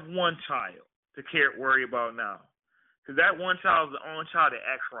only have 1 child to worry about now, because that 1 child is the only child that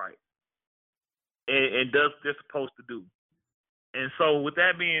acts right and does what they're supposed to do. And so, with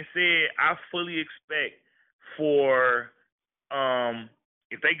that being said, I fully expect for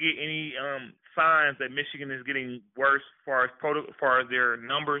if they get any signs that Michigan is getting worse as far as their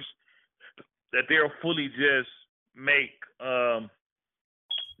numbers, that they'll fully just make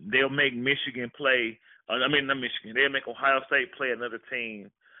they'll make Michigan play. Not Michigan. They'll make Ohio State play another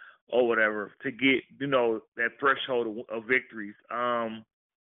team or whatever to get that threshold of victories.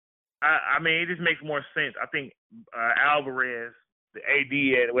 It just makes more sense. I think Alvarez, the AD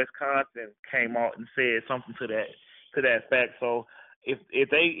at Wisconsin, came out and said something to that effect. So if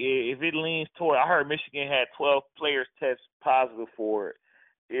it leans toward, I heard Michigan had 12 players test positive for it.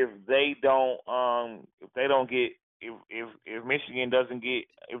 If Michigan does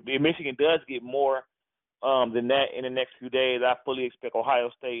get more than that in the next few days, I fully expect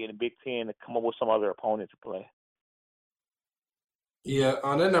Ohio State and the Big Ten to come up with some other opponent to play. Yeah,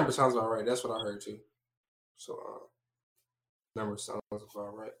 that number sounds about right. That's what I heard too. So, number sounds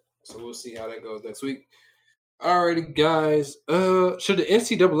about right. So we'll see how that goes next week. Alrighty, guys. Should the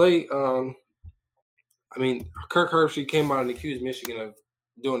NCAA? Kirk Herbstreit came out and accused Michigan of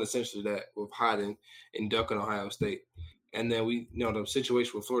doing essentially that with hiding and ducking Ohio State, and then we the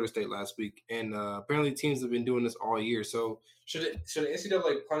situation with Florida State last week, and apparently teams have been doing this all year. So should the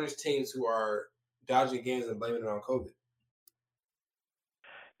NCAA punish teams who are dodging games and blaming it on COVID?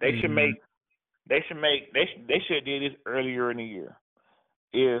 They should have did this earlier in the year.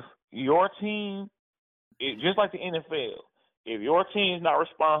 If your team, just like the NFL, if your team is not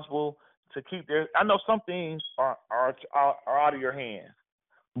responsible to keep I know some things are out of your hands,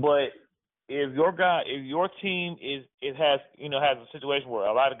 but if your team has a situation where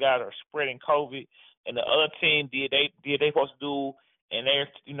a lot of guys are spreading COVID, and the other team did they supposed to do, and they're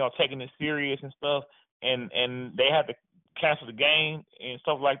taking it serious and stuff, and they have to cancel the game and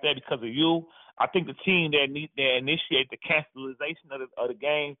stuff like that because of you, I think the team that initiate the cancellation of the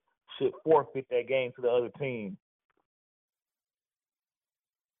game should forfeit that game to the other team.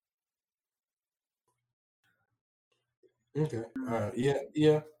 Okay.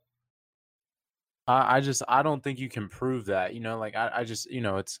 Yeah. I don't think you can prove that.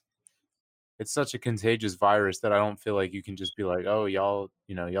 It's such a contagious virus that I don't feel like you can just be like, oh, y'all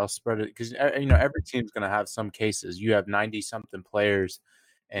spread it, because every team's gonna have some cases. You have 90-something players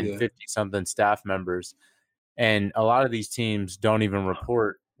and 50-something staff members, and a lot of these teams don't even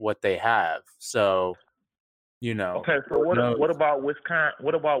report what they have. So, Okay, so what about Wisconsin?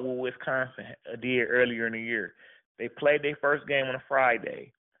 What about what Wisconsin did earlier in the year? They played their first game on a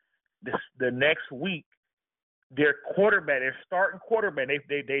Friday. The next week, their starting quarterback,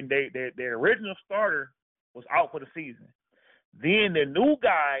 their original starter was out for the season. Then the new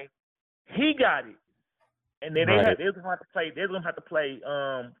guy, he got it, and then they're gonna have to play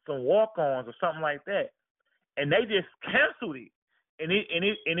some walk-ons or something like that. and they just canceled it. And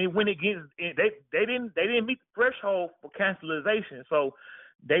it went against they didn't meet the threshold for cancellation. So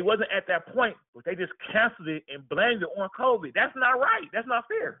they wasn't at that point, but they just canceled it and blamed it on COVID. That's not right. That's not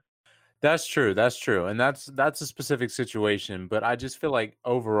fair. That's true. That's true. And that's a specific situation. But I just feel like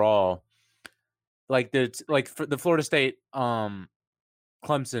overall, like for the Florida State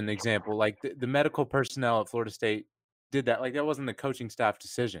Clemson example, like the medical personnel at Florida State did that. Like that wasn't the coaching staff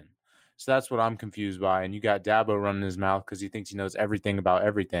decision. So that's what I'm confused by. And you got Dabo running his mouth because he thinks he knows everything about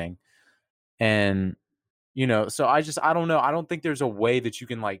everything. And, so I don't know. I don't think there's a way that you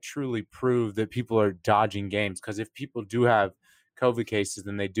can like truly prove that people are dodging games. Because if people do have COVID cases,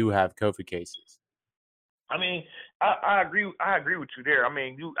 then they do have COVID cases. I mean, I agree with you there.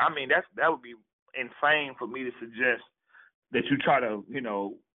 That would be insane for me to suggest that you try to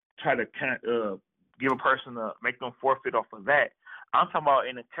give a person make them forfeit off of that. I'm talking about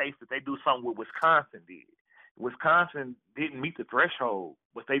in the case that they do something what Wisconsin did. Wisconsin didn't meet the threshold,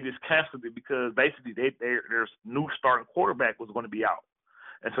 but they just canceled it because basically their new starting quarterback was going to be out,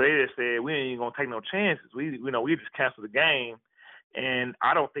 and so they just said we ain't gonna take no chances. We just canceled the game, and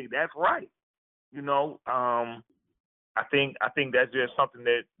I don't think that's right. I think that's just something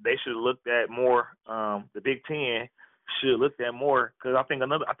that they should have looked at more. The Big Ten should have looked at more because I think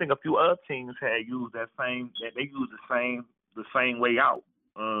a few other teams had used the same way out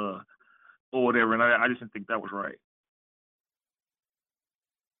or whatever, and I just didn't think that was right.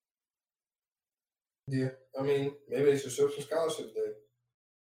 Yeah, I mean, maybe they should show some scholarships then.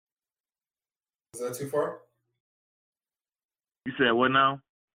 Is that too far? You said what now?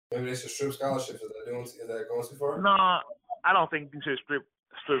 Maybe they should strip scholarships. Is that going too far? No, I don't think you should strip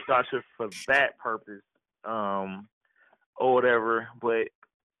scholarships for that purpose, or whatever. But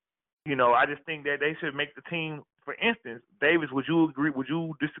I just think that they should make the team. For instance, Davis, would you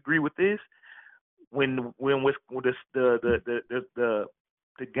disagree with this? When the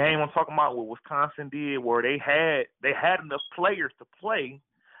game I'm talking about, what Wisconsin did, where they had enough players to play,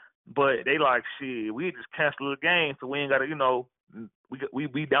 but they like shit. We just canceled the game, so we ain't got to.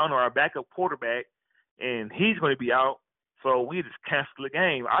 We down to our backup quarterback, and he's going to be out, so we just cancel the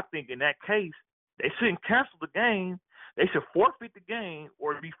game. I think in that case, they shouldn't cancel the game. They should forfeit the game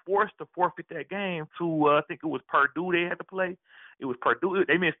or be forced to forfeit that game to, I think it was Purdue they had to play. It was Purdue.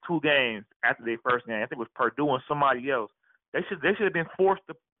 They missed 2 games after their first game. I think it was Purdue and somebody else. They should have been forced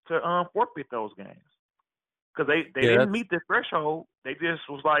to forfeit those games because they didn't meet the threshold. They just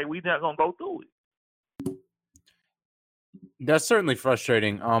was like, we not going to go through it. That's certainly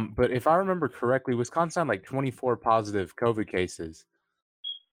frustrating. But if I remember correctly, Wisconsin had like 24 positive COVID cases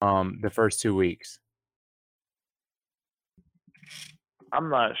the first 2 weeks. I'm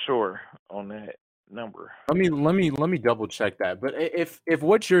not sure on that number. Let me double check that. But if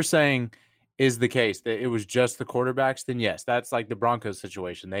what you're saying is the case that it was just the quarterbacks, then yes, that's like the Broncos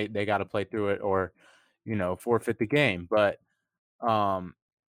situation. They got to play through it or forfeit the game. But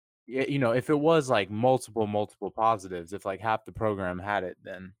if it was like multiple positives, if like half the program had it,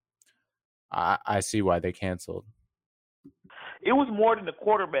 then I see why they canceled. It was more than the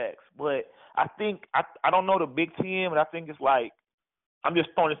quarterbacks, but I think I don't know the Big Ten, but I think it's like I'm just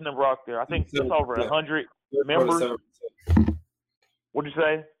throwing this number out there. I think it's over 100 members. What'd you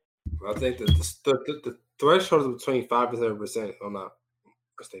say? I think that the threshold is between 5 and 7%. I'm not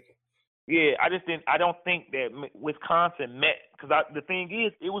mistaken. Yeah, I don't think that Wisconsin met because the thing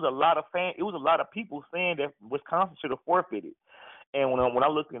is, it was a lot of people saying that Wisconsin should have forfeited. And when I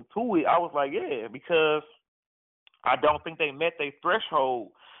looked into it, I was like, yeah, because I don't think they met their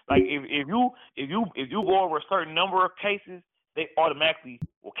threshold. Like if you go over a certain number of cases, they automatically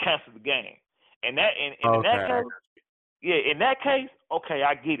will cancel the game. And in that case, okay,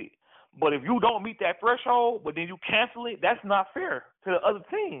 I get it. But if you don't meet that threshold, but then you cancel it, that's not fair to the other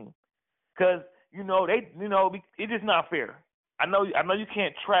team. Because it's just not fair. I know you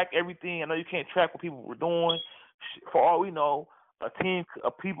can't track everything. I know you can't track what people were doing. For all we know, a team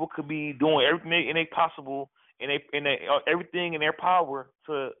of people could be doing everything in their possible and everything in their power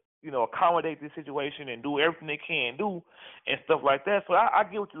to accommodate this situation and do everything they can do and stuff like that. So I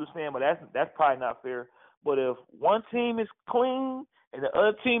get what you were saying, but that's probably not fair. But if one team is clean and the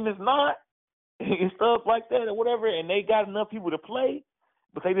other team is not, and stuff like that or whatever, and they got enough people to play,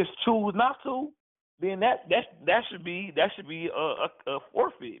 but they just choose not to, then that should be a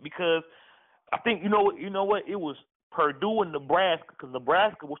forfeit because I think you know what it was Purdue and Nebraska because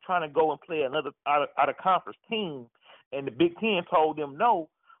Nebraska was trying to go and play another out of conference team, and the Big Ten told them no.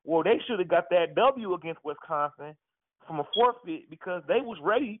 Well, they should have got that W against Wisconsin from a forfeit because they was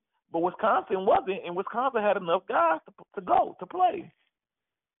ready, but Wisconsin wasn't, and Wisconsin had enough guys to go to play.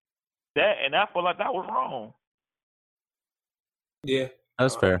 I feel like that was wrong. Yeah,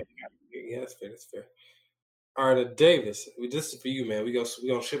 That's fair. Yeah, that's fair. That's fair. All right, Davis. This is for you, man. We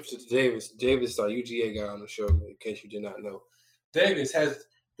gonna shift to Davis. Davis is our UGA guy on the show, in case you did not know. Davis have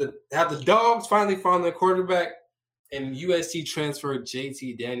the Dogs finally found their quarterback, and USC transferred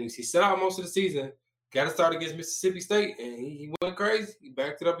JT Daniels. He set out most of the season. Got to start against Mississippi State, and he went crazy. He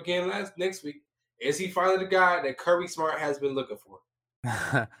backed it up again next week. Is he finally the guy that Kirby Smart has been looking for?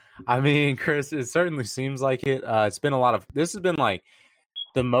 I mean, Chris, it certainly seems like it. It's been this has been like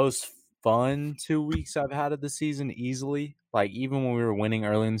the most fun 2 weeks I've had of the season easily. Like even when we were winning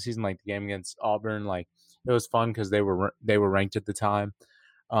early in the season, like the game against Auburn, like it was fun because they were ranked at the time.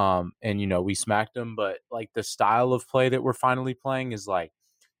 And we smacked them, but like the style of play that we're finally playing is like,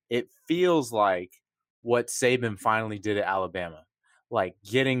 it feels like what Saban finally did at Alabama, like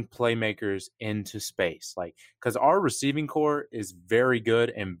getting playmakers into space. Like, because our receiving core is very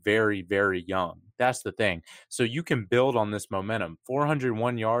good and very, very young. That's the thing. So you can build on this momentum.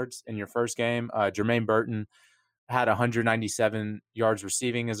 401 yards in your first game. Jermaine Burton had 197 yards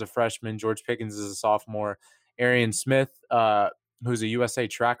receiving as a freshman. George Pickens is a sophomore. Arian Smith, who's a USA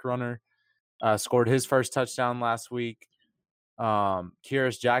track runner, scored his first touchdown last week.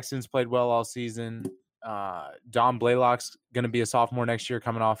 Kyrus Jackson's played well all season. Don Blaylock's going to be a sophomore next year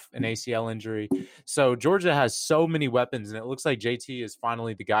coming off an ACL injury. So Georgia has so many weapons, and it looks like JT is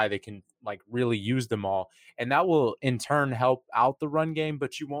finally the guy that can like really use them all. And that will in turn help out the run game,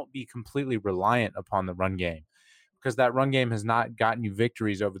 but you won't be completely reliant upon the run game because that run game has not gotten you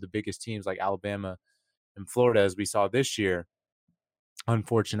victories over the biggest teams like Alabama and Florida, as we saw this year,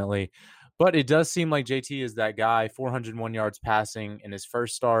 unfortunately. But it does seem like JT is that guy. 401 yards passing in his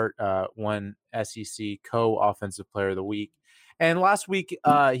first start, won SEC co-offensive player of the week. And last week,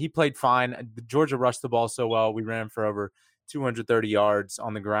 he played fine. Georgia rushed the ball so well. We ran for over 230 yards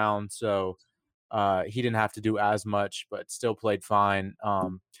on the ground. So he didn't have to do as much, but still played fine.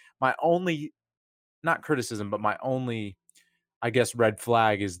 My only, not criticism, but my only, I guess, red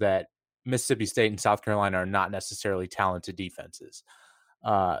flag is that Mississippi State and South Carolina are not necessarily talented defenses.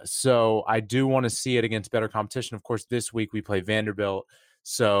 So I do want to see it against better competition. Of course, this week we play Vanderbilt,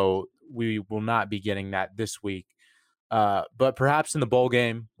 so we will not be getting that this week. But perhaps in the bowl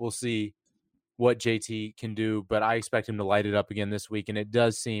game, we'll see what JT can do. But I expect him to light it up again this week. And it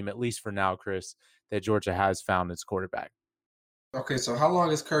does seem, at least for now, Chris, that Georgia has found its quarterback. Okay, so how long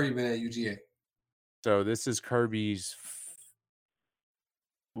has Kirby been at UGA? So this is Kirby's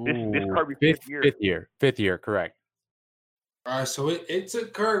this Kirby fifth year, correct. All right, so it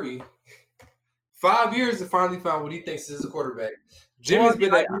took Kirby 5 years to finally find what he thinks is a quarterback. Jim has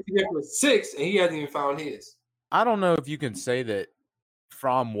been at UGA for 6, and he hasn't even found his. I don't know if you can say that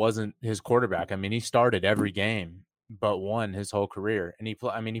Fromm wasn't his quarterback. I mean, he started every game but one his whole career, and he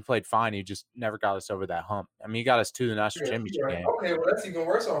played fine. He just never got us over that hump. I mean, he got us to the national championship game. Okay, well, that's even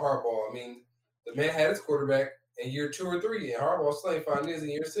worse on Harbaugh. I mean, the man had his quarterback in year 2 or 3, and Harbaugh still ain't found his in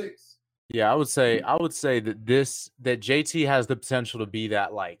year 6. Yeah, I would say that JT has the potential to be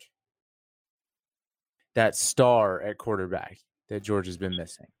that that star at quarterback that Georgia's been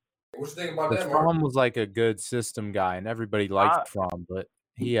missing. What you think about that, Mark? Fromm was like a good system guy, and everybody liked Fromm, but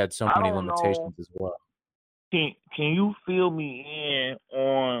he had so many limitations as well. Can you fill me in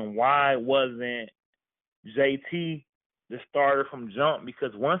on why wasn't JT the starter from jump?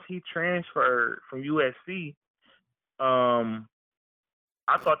 Because once he transferred from USC,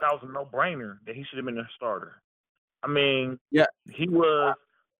 I thought that was a no-brainer that he should have been the starter. I mean, yeah, he was.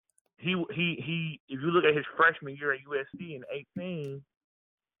 He. If you look at his freshman year at USC in 2018,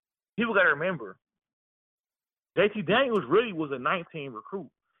 people got to remember, JT Daniels really was a 19 recruit.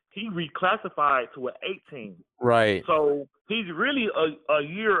 He reclassified to an 18. Right. So he's really a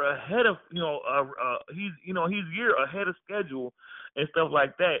year ahead of he's a year ahead of schedule and stuff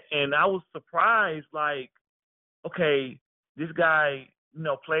like that. And I was surprised, like, okay, this guy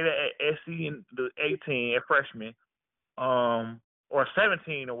played at SC in the 18 at freshman, or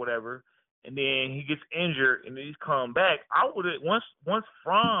 17 or whatever, and then he gets injured and then he's come back. I would have once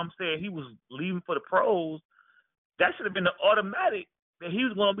Fromm said he was leaving for the pros, that should have been the automatic that he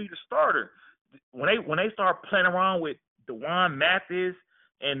was going to be the starter. When they start playing around with DeJuan Mathis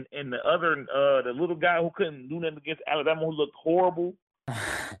and the other the little guy who couldn't do nothing against Alabama who looked horrible,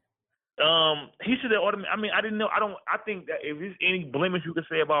 he should have automatically. I mean, I didn't know. I think that if there's any blemish you could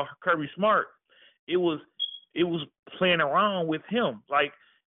say about Kirby Smart, it was playing around with him. Like,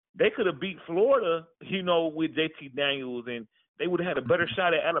 they could have beat Florida, with JT Daniels, and they would have had a better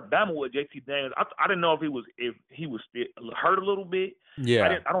shot at Alabama with JT Daniels. I didn't know if he was still hurt a little bit.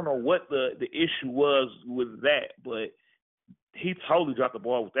 Yeah. I don't know what the issue was with that, but he totally dropped the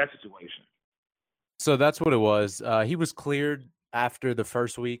ball with that situation. So that's what it was. He was cleared after the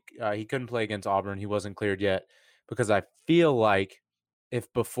first week, he couldn't play against Auburn. He wasn't cleared yet because I feel like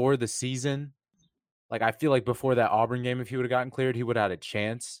if before the season, like I feel like before that Auburn game, if he would have gotten cleared, he would have had a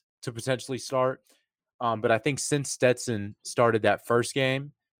chance to potentially start. But I think since Stetson started that first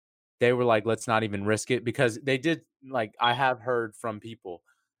game, they were like, let's not even risk it, because they did, like, I have heard from people,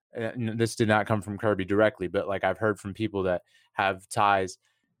 and this did not come from Kirby directly, but like I've heard from people that have ties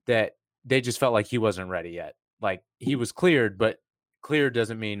that they just felt like he wasn't ready yet. Like he was cleared, but cleared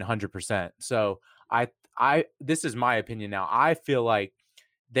doesn't mean 100%. So this is my opinion now. I feel like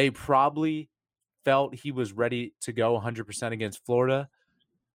they probably felt he was ready to go 100% against Florida,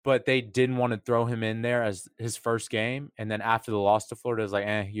 but they didn't want to throw him in there as his first game. And then after the loss to Florida, it was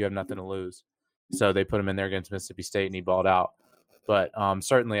like, you have nothing to lose. So they put him in there against Mississippi State, and he balled out. But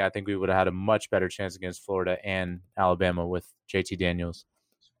certainly I think we would have had a much better chance against Florida and Alabama with JT Daniels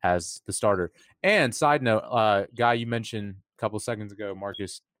as the starter. And side note, guy you mentioned a couple seconds ago,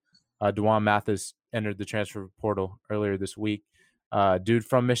 Marcus, DeJuan Mathis entered the transfer portal earlier this week. Dude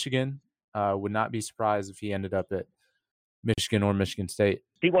from Michigan, would not be surprised if he ended up at Michigan or Michigan State.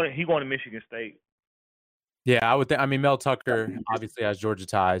 He going to Michigan State. Yeah, I would think. I mean, Mel Tucker obviously has Georgia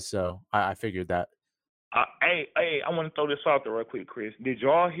ties, so I figured that. Hey, I want to throw this out there real quick, Chris. Did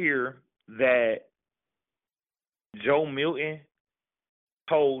y'all hear that Joe Milton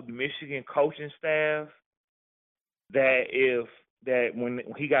told Michigan coaching staff that when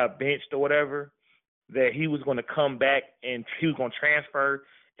he got benched or whatever, that he was going to come back and he was going to transfer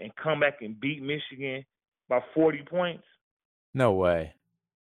and come back and beat Michigan by 40 points? No way.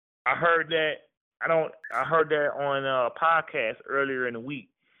 I heard that. I heard that on a podcast earlier in the week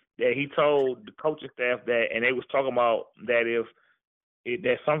that he told the coaching staff that, and they was talking about that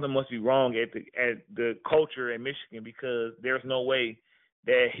that something must be wrong at the culture in Michigan, because there's no way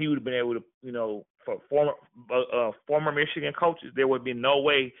that he would have been able to, for former Michigan coaches, there would be no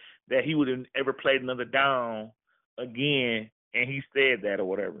way that he would have ever played another down again, and he said that or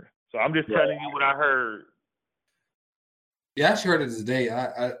whatever. So I'm just telling you what I heard. Yeah, I actually heard it today.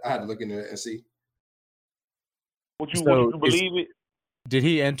 I had to look into it and see. Would you believe it? Did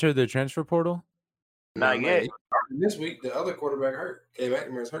he enter the transfer portal? Not yet. This week, the other quarterback hurt. K.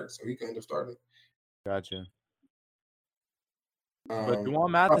 McNamara's hurt, so he couldn't have started. Gotcha. But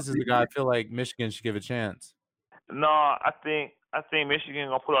DeJuan Mathis is the guy I feel like Michigan should give a chance. No, I think Michigan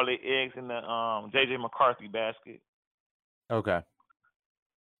gonna put all their eggs in the J.J. McCarthy basket. Okay.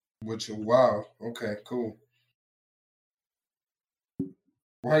 Wow. Okay, cool.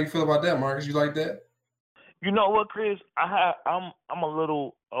 Well, how you feel about that, Marcus? You like that? You know what, Chris? I'm a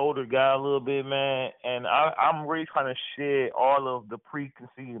little older guy, a little bit, man, and I'm really trying to shed all of the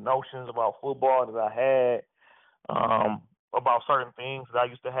preconceived notions about football that I had, about certain things that I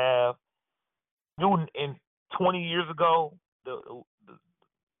used to have. In 20 years ago,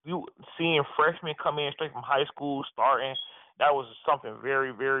 you seeing freshmen come in straight from high school starting, that was something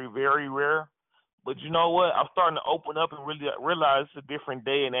very, very, very rare. But you know what? I'm starting to open up and really realize it's a different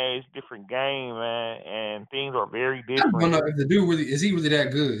day and age, different game, man, and things are very different. If the dude is he really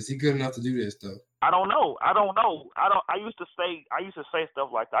that good? Is he good enough to do this stuff? I don't know. I used to say stuff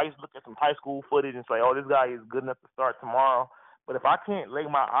like that. I used to look at some high school footage and say, "Oh, this guy is good enough to start tomorrow." But if I can't lay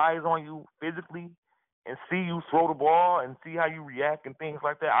my eyes on you physically and see you throw the ball and see how you react and things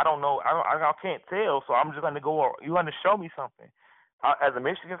like that, I don't know. I can't tell. So I'm just going to go. You want to show me something? As a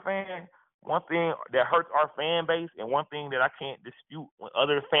Michigan fan, one thing that hurts our fan base and one thing that I can't dispute when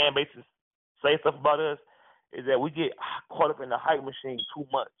other fan bases say stuff about us is that we get caught up in the hype machine too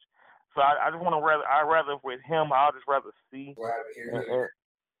much. So I just want to rather with him, I'll just rather see.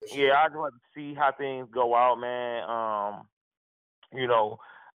 I'd rather see how things go out, man. I'm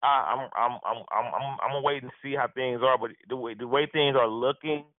gonna wait and see how things are, but the way things are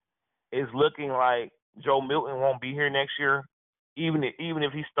looking is looking like Joe Milton won't be here next year. Even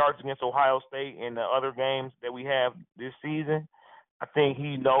if he starts against Ohio State and the other games that we have this season, I think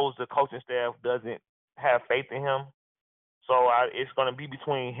he knows the coaching staff doesn't have faith in him. So it's going to be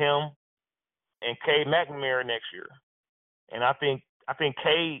between him and K. McNamara next year. And I think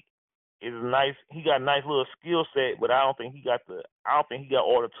K is nice. He got a nice little skill set, but I don't think he got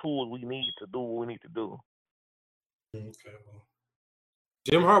all the tools we need to do what we need to do. Okay. Well,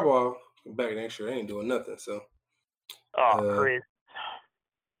 Jim Harbaugh back next year ain't doing nothing. So. Chris.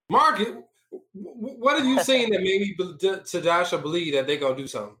 Market, what are you saying that made me Tadasha believe that they're gonna do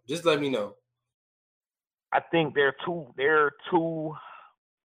something? Just let me know. I think they're too.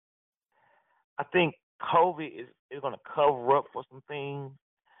 I think COVID is gonna cover up for some things.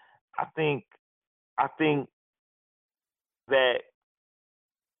 I think that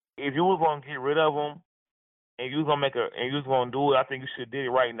if you were gonna get rid of them and you was gonna do it, I think you should do it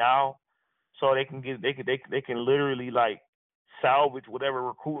right now, so they can literally like salvage whatever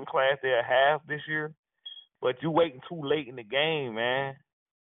recruiting class they have this year. But you waiting too late in the game, man.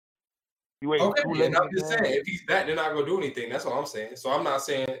 You waiting too late. And I'm just saying, if he's back, they're not gonna do anything. That's all I'm saying. So I'm not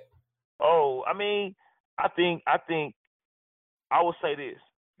saying. Oh, I mean, I think I would say this.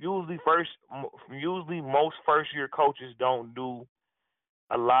 Usually most first year coaches don't do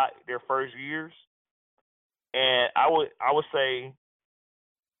a lot their first years, and I would say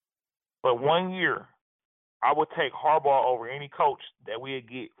for 1 year, I would take Harbaugh over any coach that we'd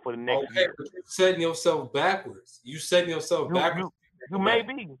get for the next year. But you're setting yourself backwards. You backwards. You may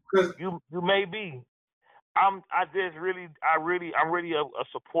be. You may be. I'm really a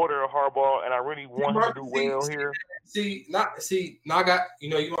supporter of Harbaugh, and I really want him to do well here. Now I got,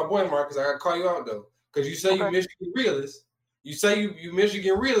 you my boy Marcus. I got to call you out though, because you say you Michigan realist. You say you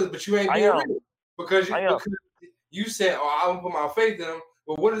Michigan realist, but you ain't being real because you said, "Oh, I don't put my faith in him."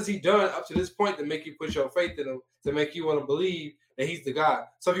 But what has he done up to this point to make you put your faith in him, to make you want to believe that he's the guy?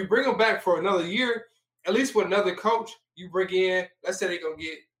 So if you bring him back for another year, at least with another coach, you bring in. Let's say they're gonna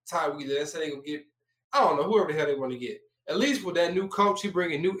get Ty Wheeler. Let's say they're gonna get, I don't know, whoever the hell they want to get. At least with that new coach, he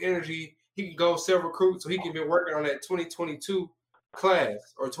bringing new energy. He can go sell recruits, so he can be working on that 2022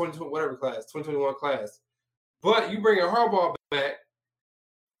 class or 2021 class. But you bring a Harbaugh back,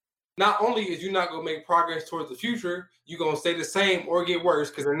 not only is you not going to make progress towards the future, you're going to stay the same or get worse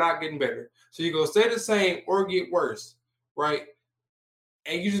because they're not getting better. So you're going to stay the same or get worse, right?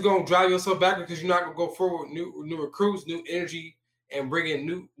 And you're just going to drive yourself backwards because you're not going to go forward with new recruits, new energy, and bring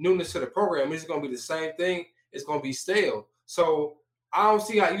in newness to the program. It's going to be the same thing. It's going to be stale. So I don't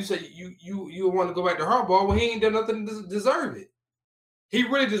see how you say you want to go back to Harbaugh when he ain't done nothing to deserve it. He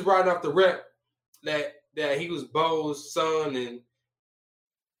really just riding off the rep that he was Bo's son and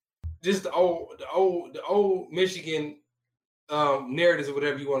just the old Michigan narratives or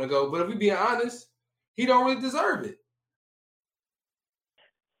whatever you want to go. But if we be honest, he don't really deserve it.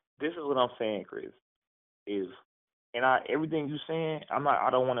 This is what I'm saying, Chris. Everything you're saying, I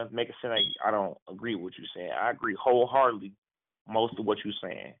don't want to make it sound like I don't agree with what you're saying. I agree wholeheartedly most of what you're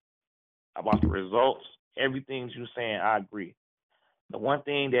saying about the results. Everything you're saying, I agree. The one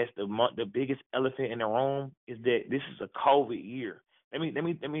thing that's the biggest elephant in the room is that this is a COVID year. Let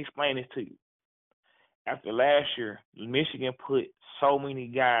me explain this to you. After last year, Michigan put so many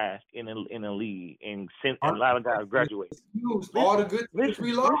guys in the league and sent a lot of guys graduate. All the good things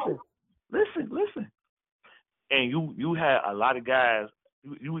reload. Listen. And you had a lot of guys.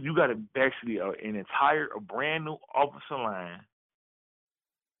 You got basically a brand new offensive line.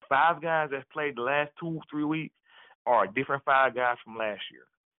 5 guys that played the last 2-3 weeks are different 5 guys from last year.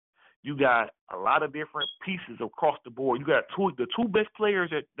 You got a lot of different pieces across the board. You got the two best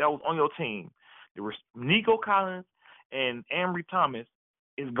players that was on your team. There was Nico Collins and Ambry Thomas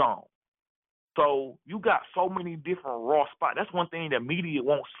is gone. So you got so many different raw spots. That's one thing that media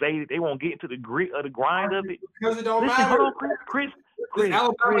won't say. They won't get into the grit of the grind of it. Because it don't matter. Hold on, Chris. Does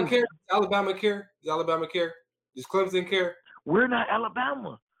Alabama care? Does Alabama care? Does Alabama care? Does Clemson care? We're not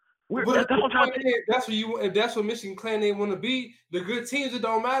Alabama. That's what Michigan claim they want to be. The good teams, it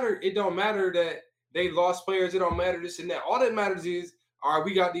don't matter. It don't matter that they lost players. It don't matter this and that. All that matters is, all right,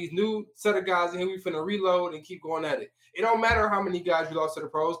 we got these new set of guys in here. We finna reload and keep going at it. It don't matter how many guys you lost to the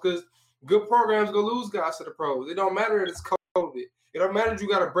pros because good programs go lose guys to the pros. It don't matter that it's COVID. It don't matter that you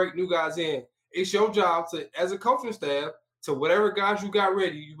got to break new guys in. It's your job to, as a coaching staff, to whatever guys you got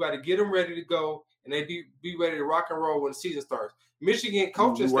ready, you got to get them ready to go and they be ready to rock and roll when the season starts. Michigan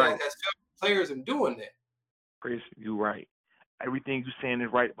coaching staff has failed players in doing that. Chris, you're right. Everything you're saying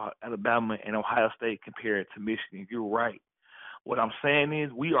is right about Alabama and Ohio State compared to Michigan. You're right. What I'm saying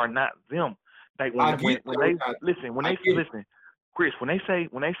is we are not them. Like listen, Chris, when they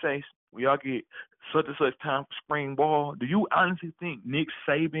say we all get such and such time for spring ball, do you honestly think Nick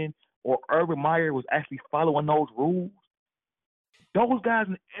Saban or Urban Meyer was actually following those rules? Those guys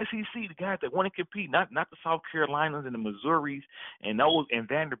in the SEC, the guys that want to compete, not the South Carolinas and the Missouris and those and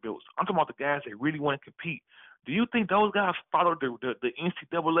Vanderbilts. I'm talking about the guys that really want to compete. Do you think those guys follow the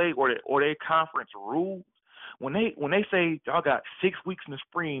NCAA or their conference rules? When they say y'all got 6 weeks in the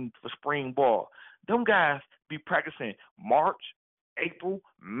spring for spring ball, them guys be practicing March, April,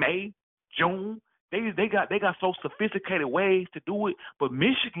 May, June. They got so sophisticated ways to do it, but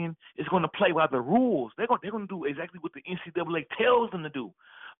Michigan is going to play by the rules. They're going to do exactly what the NCAA tells them to do.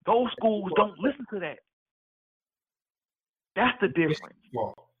 Those schools don't listen to that. That's the difference.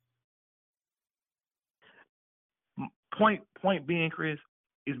 Point being, Chris,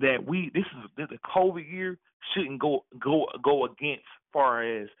 is that the COVID year shouldn't go against far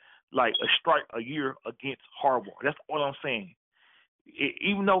as like a strike a year against Harbaugh. That's all I'm saying.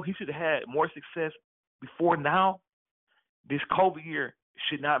 Even though he should have had more success before now, this COVID year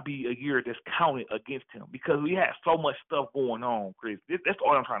should not be a year that's counted against him because we had so much stuff going on, Chris. That's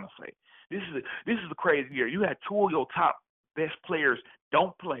all I'm trying to say. This is a crazy year. You had two of your top best players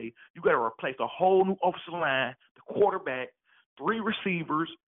don't play. You got to replace a whole new offensive line, the quarterback, 3 receivers.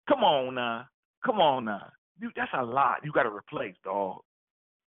 Come on now. That's a lot you got to replace, dog.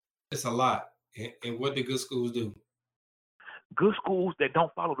 It's a lot. And what do good schools do? Good schools that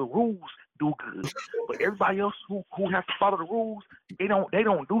don't follow the rules do good, but everybody else who has to follow the rules, they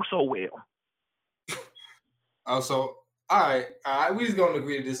don't do so well. Also, all right, we just gonna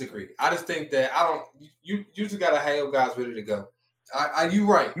agree to disagree. I just think that you just gotta have your guys ready to go. You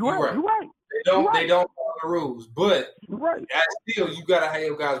right. You're right. They don't follow the rules, but you're right. Still you gotta have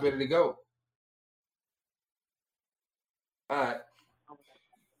your guys ready to go. All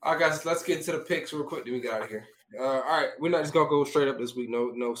right, guys, let's get into the picks real quick. Then we get out of here. All right, we're not just gonna go straight up this week.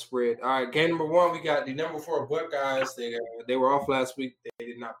 No spread. All right, game number 1, we got the number 4 Buckeyes. They were off last week. They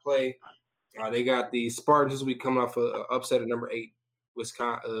did not play. They got the Spartans this week coming off an upset of number 8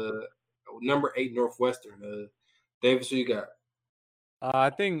 Wisconsin, number 8 Northwestern. Davis, who you got? I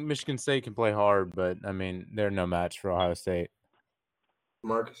think Michigan State can play hard, but I mean they're no match for Ohio State.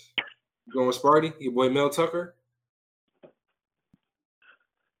 Marcus, you going with Sparty? Your boy Mel Tucker.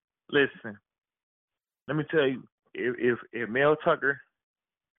 Listen, let me tell you, if Mel Tucker,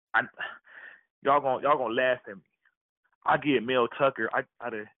 y'all gonna laugh at me. I give Mel Tucker,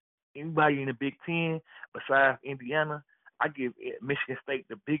 out of anybody in the Big Ten besides Indiana, I give Michigan State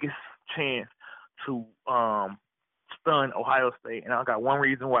the biggest chance to stun Ohio State, and I got one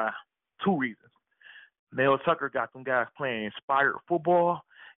reason why, 2 reasons. Mel Tucker got them guys playing inspired football,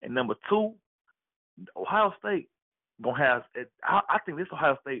 and number 2, Ohio State gonna have. I think this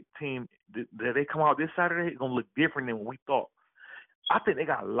Ohio State team that they come out this Saturday is gonna look different than what we thought. I think they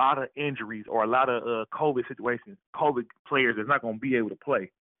got a lot of injuries or a lot of COVID situations, COVID players that's not gonna be able to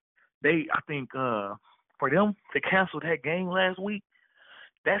play. I think for them to cancel that game last week,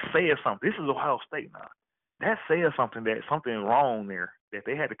 that says something. This is Ohio State now. That says something that something wrong there, that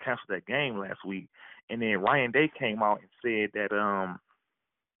they had to cancel that game last week. And then Ryan Day came out and said that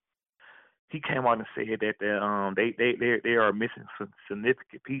they are missing some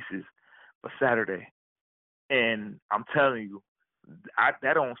significant pieces for Saturday. And I'm telling you,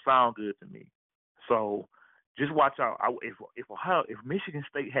 that don't sound good to me. So just watch out. If Michigan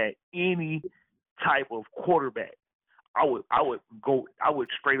State had any type of quarterback, I would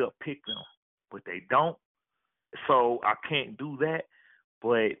straight up pick them, but they don't. So I can't do that.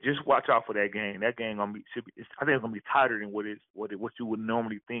 But just watch out for that game. That game I think it's gonna be tighter than what you would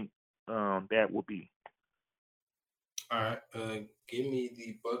normally think that would be. All right, give me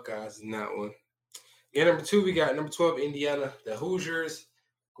the Buckeyes in that one. Game number 2, we got number 12 Indiana, the Hoosiers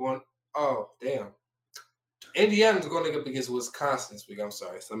going. Oh damn, Indiana's going up against Wisconsin this week. I'm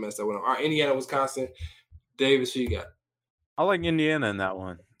sorry, so I messed that one up. All right, Indiana, Wisconsin. Davis, who you got? I like Indiana in that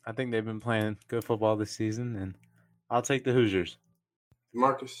one. I think they've been playing good football this season, and I'll take the Hoosiers.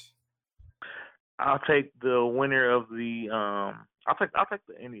 Marcus, I'll take the winner of the. I'll take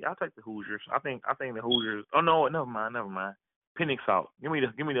the Hoosiers. I think the Hoosiers. Oh no, never mind. Penix out. Give me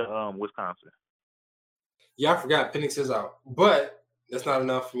the Wisconsin. Yeah, I forgot Penix is out, but that's not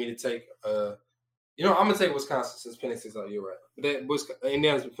enough for me to take. I'm gonna take Wisconsin since Penix is out. You're right. But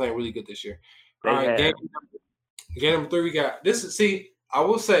Indiana's been playing really good this year. All right, game number 3, we got this. See, I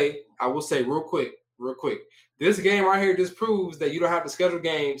will say real quick. This game right here just proves that you don't have to schedule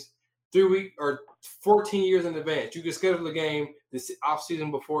games 3 weeks or 14 years in advance. You can schedule a game this off season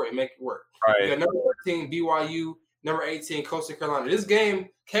before and make it work. Right. You got number 13 BYU, number 18 Coastal Carolina. This game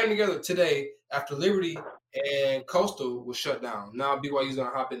came together today after Liberty and Coastal was shut down. Now BYU's gonna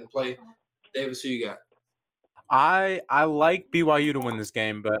hop in and play. Davis, who you got? I like BYU to win this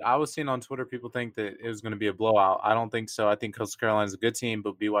game, but I was seeing on Twitter people think that it was going to be a blowout. I don't think so. I think Coastal Carolina's a good team,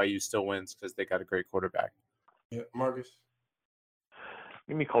 but BYU still wins because they got a great quarterback. Yeah, Marcus.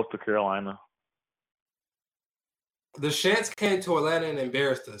 Give me Coastal Carolina. The Shants came to Atlanta and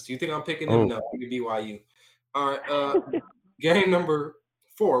embarrassed us. You think I'm picking them? No, give me BYU. All right, game number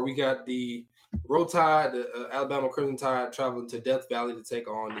 4, we got the Roll Tide, the Alabama Crimson Tide traveling to Death Valley to take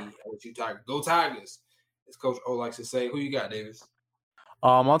on the LSU Tigers. Go Tigers, as Coach O likes to say. Who you got, Davis?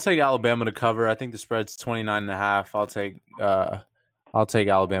 I'll take Alabama to cover. I think the spread's 29.5. I'll take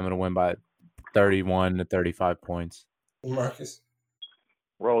Alabama to win by 31 to 35 points. Marcus.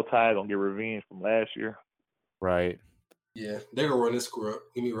 Roll Tide gonna get revenge from last year. Right. Yeah, they're gonna run this screw up.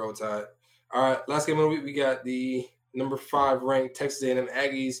 Give me Roll Tide. All right, last game of the week, we got the number 5 ranked Texas A&M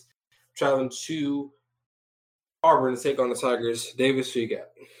Aggies traveling to Auburn to take on the Tigers. Davis, who you got?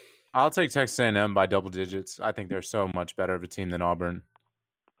 I'll take Texas A&M by double digits. I think they're so much better of a team than Auburn.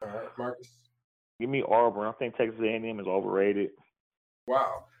 All right, Marcus. Give me Auburn. I think Texas A&M is overrated.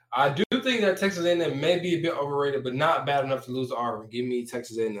 Wow. I do think that Texas A&M may be a bit overrated, but not bad enough to lose to Auburn. Give me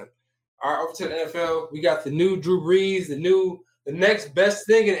Texas A&M. All right, over to the NFL. We got the new Drew Brees, the next best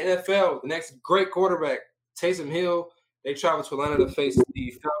thing in the NFL, the next great quarterback, Taysom Hill. They travel to Atlanta to face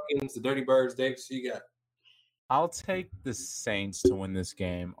the Falcons, the Dirty Birds. Davis, who you got? I'll take the Saints to win this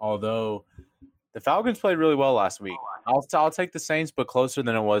game, although the Falcons played really well last week. I'll take the Saints, but closer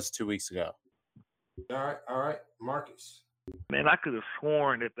than it was 2 weeks ago. All right, Marcus. Man, I could have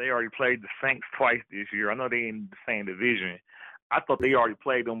sworn that they already played the Saints twice this year. I know they in the same division. I thought they already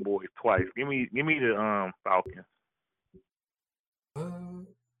played them boys twice. Give me the Falcons.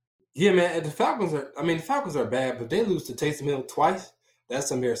 Yeah, man. The Falcons are bad, but they lose to Taysom Hill twice.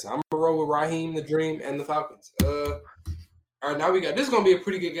 That's embarrassing. I'm gonna roll with Raheem, the Dream, and the Falcons. All right, now this is gonna be a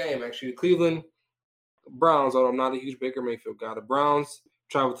pretty good game actually. The Cleveland Browns, although I'm not a huge Baker Mayfield guy. The Browns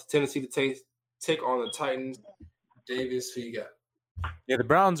travel to Tennessee to take on the Titans. Davis, who you got? Yeah, the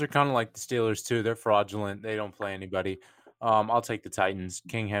Browns are kind of like the Steelers too. They're fraudulent. They don't play anybody. I'll take the Titans.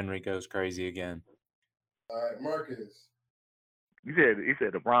 King Henry goes crazy again. All right, Marcus. You said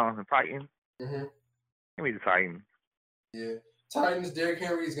the Browns and Titans? Mm-hmm. Give me the Titans. Yeah. Titans, Derrick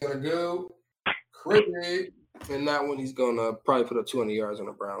Henry's going to go Critt, and that one he's going to probably put up 200 yards on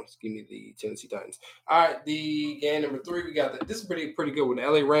the Browns. Give me the Tennessee Titans. All right, the game number 3, we got this is pretty good one. The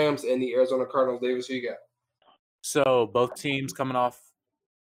LA Rams and the Arizona Cardinals. Davis, who you got? So both teams coming off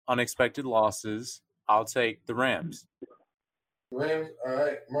unexpected losses. I'll take the Rams. Rams. All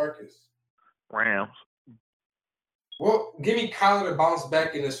right, Marcus. Rams. Well, give me Kyler to bounce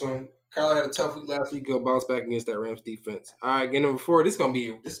back in this one. Kyler had a tough week last week. Go bounce back against that Rams defense. All right, game number 4. This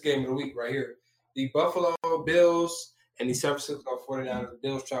game of the week right here. The Buffalo Bills and the San Francisco 49ers. The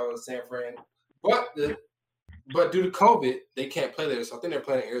Bills travel to San Fran. But due to COVID, they can't play there. So I think they're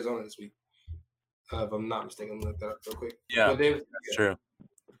playing in Arizona this week. If I'm not mistaken, I'm going to look that up real quick. Yeah, that's true.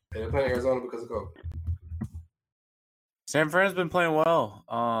 They're playing Arizona because of COVID. San Fran's been playing well.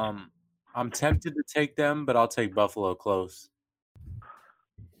 I'm tempted to take them, but I'll take Buffalo close.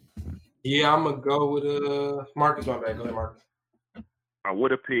 Yeah, I'm gonna go with Marcus. My bad. Go ahead, Marcus. I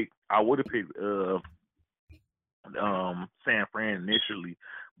would have picked San Fran initially,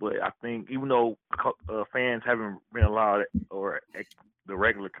 but I think even though fans haven't been allowed or at the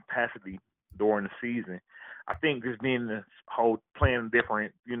regular capacity during the season, I think just being the whole playing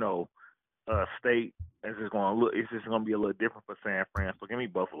different, state is just going to look. It's just going to be a little different for San Fran. So give me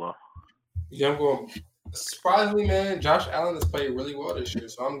Buffalo. Yeah, I'm going. Surprisingly, man, Josh Allen has played really well this year,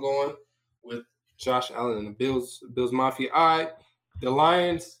 so I'm going with Josh Allen and the Bills Mafia. All right, the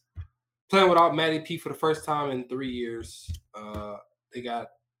Lions playing without Matty P for the first time in 3 years. They got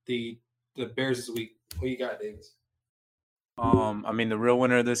the Bears this week. Who you got, Davis? The real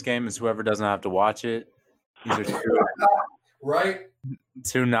winner of this game is whoever doesn't have to watch it. These are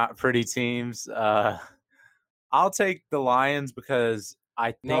two not pretty teams. I'll take the Lions because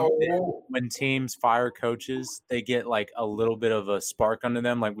I think that when teams fire coaches, they get like a little bit of a spark under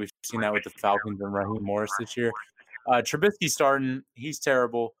them. Like we've seen that with the Falcons and Raheem Morris this year. Trubisky's starting. He's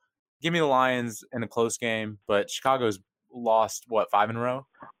terrible. Give me the Lions in a close game, but Chicago's lost, 5 in a row?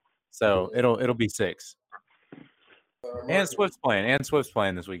 So it'll be 6. And Swift's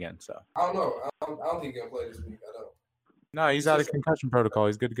playing this weekend. So I don't know. I don't think he's gonna play this week. I don't. No, he's out of concussion protocol.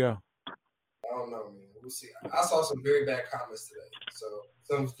 He's good to go. I don't know, man. We'll see. I saw some very bad comments today, so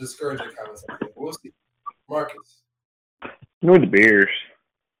some discouraging comments. We'll see. Marcus. The Bears.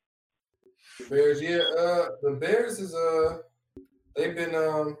 The Bears, yeah. The Bears is they've been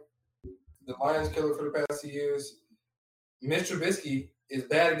the Lions killer for the past 2 years. Mitch Trubisky is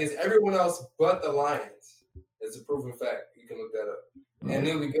bad against everyone else but the Lions. It's a proven fact. You can look that up. And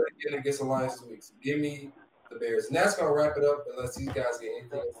he'll be good again against the Lions this week. So give me the Bears. And that's going to wrap it up unless these guys get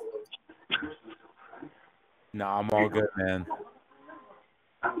anything else. No, I'm all good, man.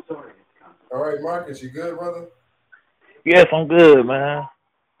 I'm sorry. All right, Marcus, you good, brother? Yes, I'm good, man.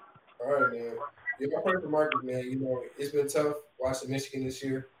 All right, man. Yeah, my prayer for Marcus, man. It's been tough watching Michigan this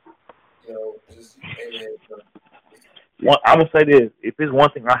year. I'm gonna say this: if there's one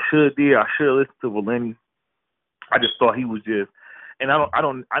thing I should listen to Valenti. I just thought he was just, and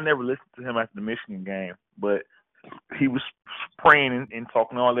I never listened to him after the Michigan game, but he was praying and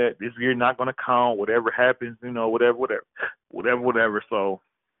talking all that. This year not gonna count. Whatever happens, whatever. So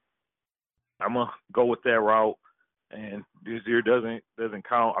I'm gonna go with that route. And this year doesn't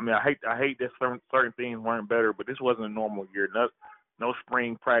count. I mean, I hate that certain things weren't better, but this wasn't a normal year. no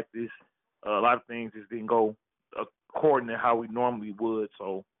spring practice. A lot of things just didn't go according to how we normally would.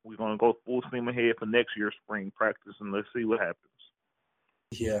 So we're going to go full steam ahead for next year's spring practice, and let's see what happens.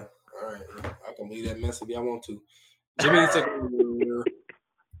 Yeah. All right. I can leave that mess if y'all want to. Jimmy needs to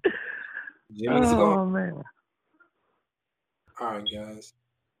go. Oh, man. All right, guys.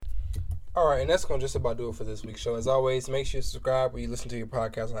 All right, and that's going to just about do it for this week's show. As always, make sure you subscribe where you listen to your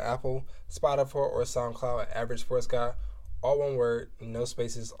podcast on Apple, Spotify, or SoundCloud at Average Sports Guy. All one word, no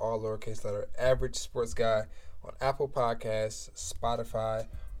spaces, all lowercase letter. Average Sports Guy on Apple Podcasts, Spotify,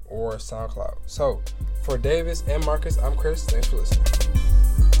 or SoundCloud. So, for Davis and Marcus, I'm Chris. Thanks for listening.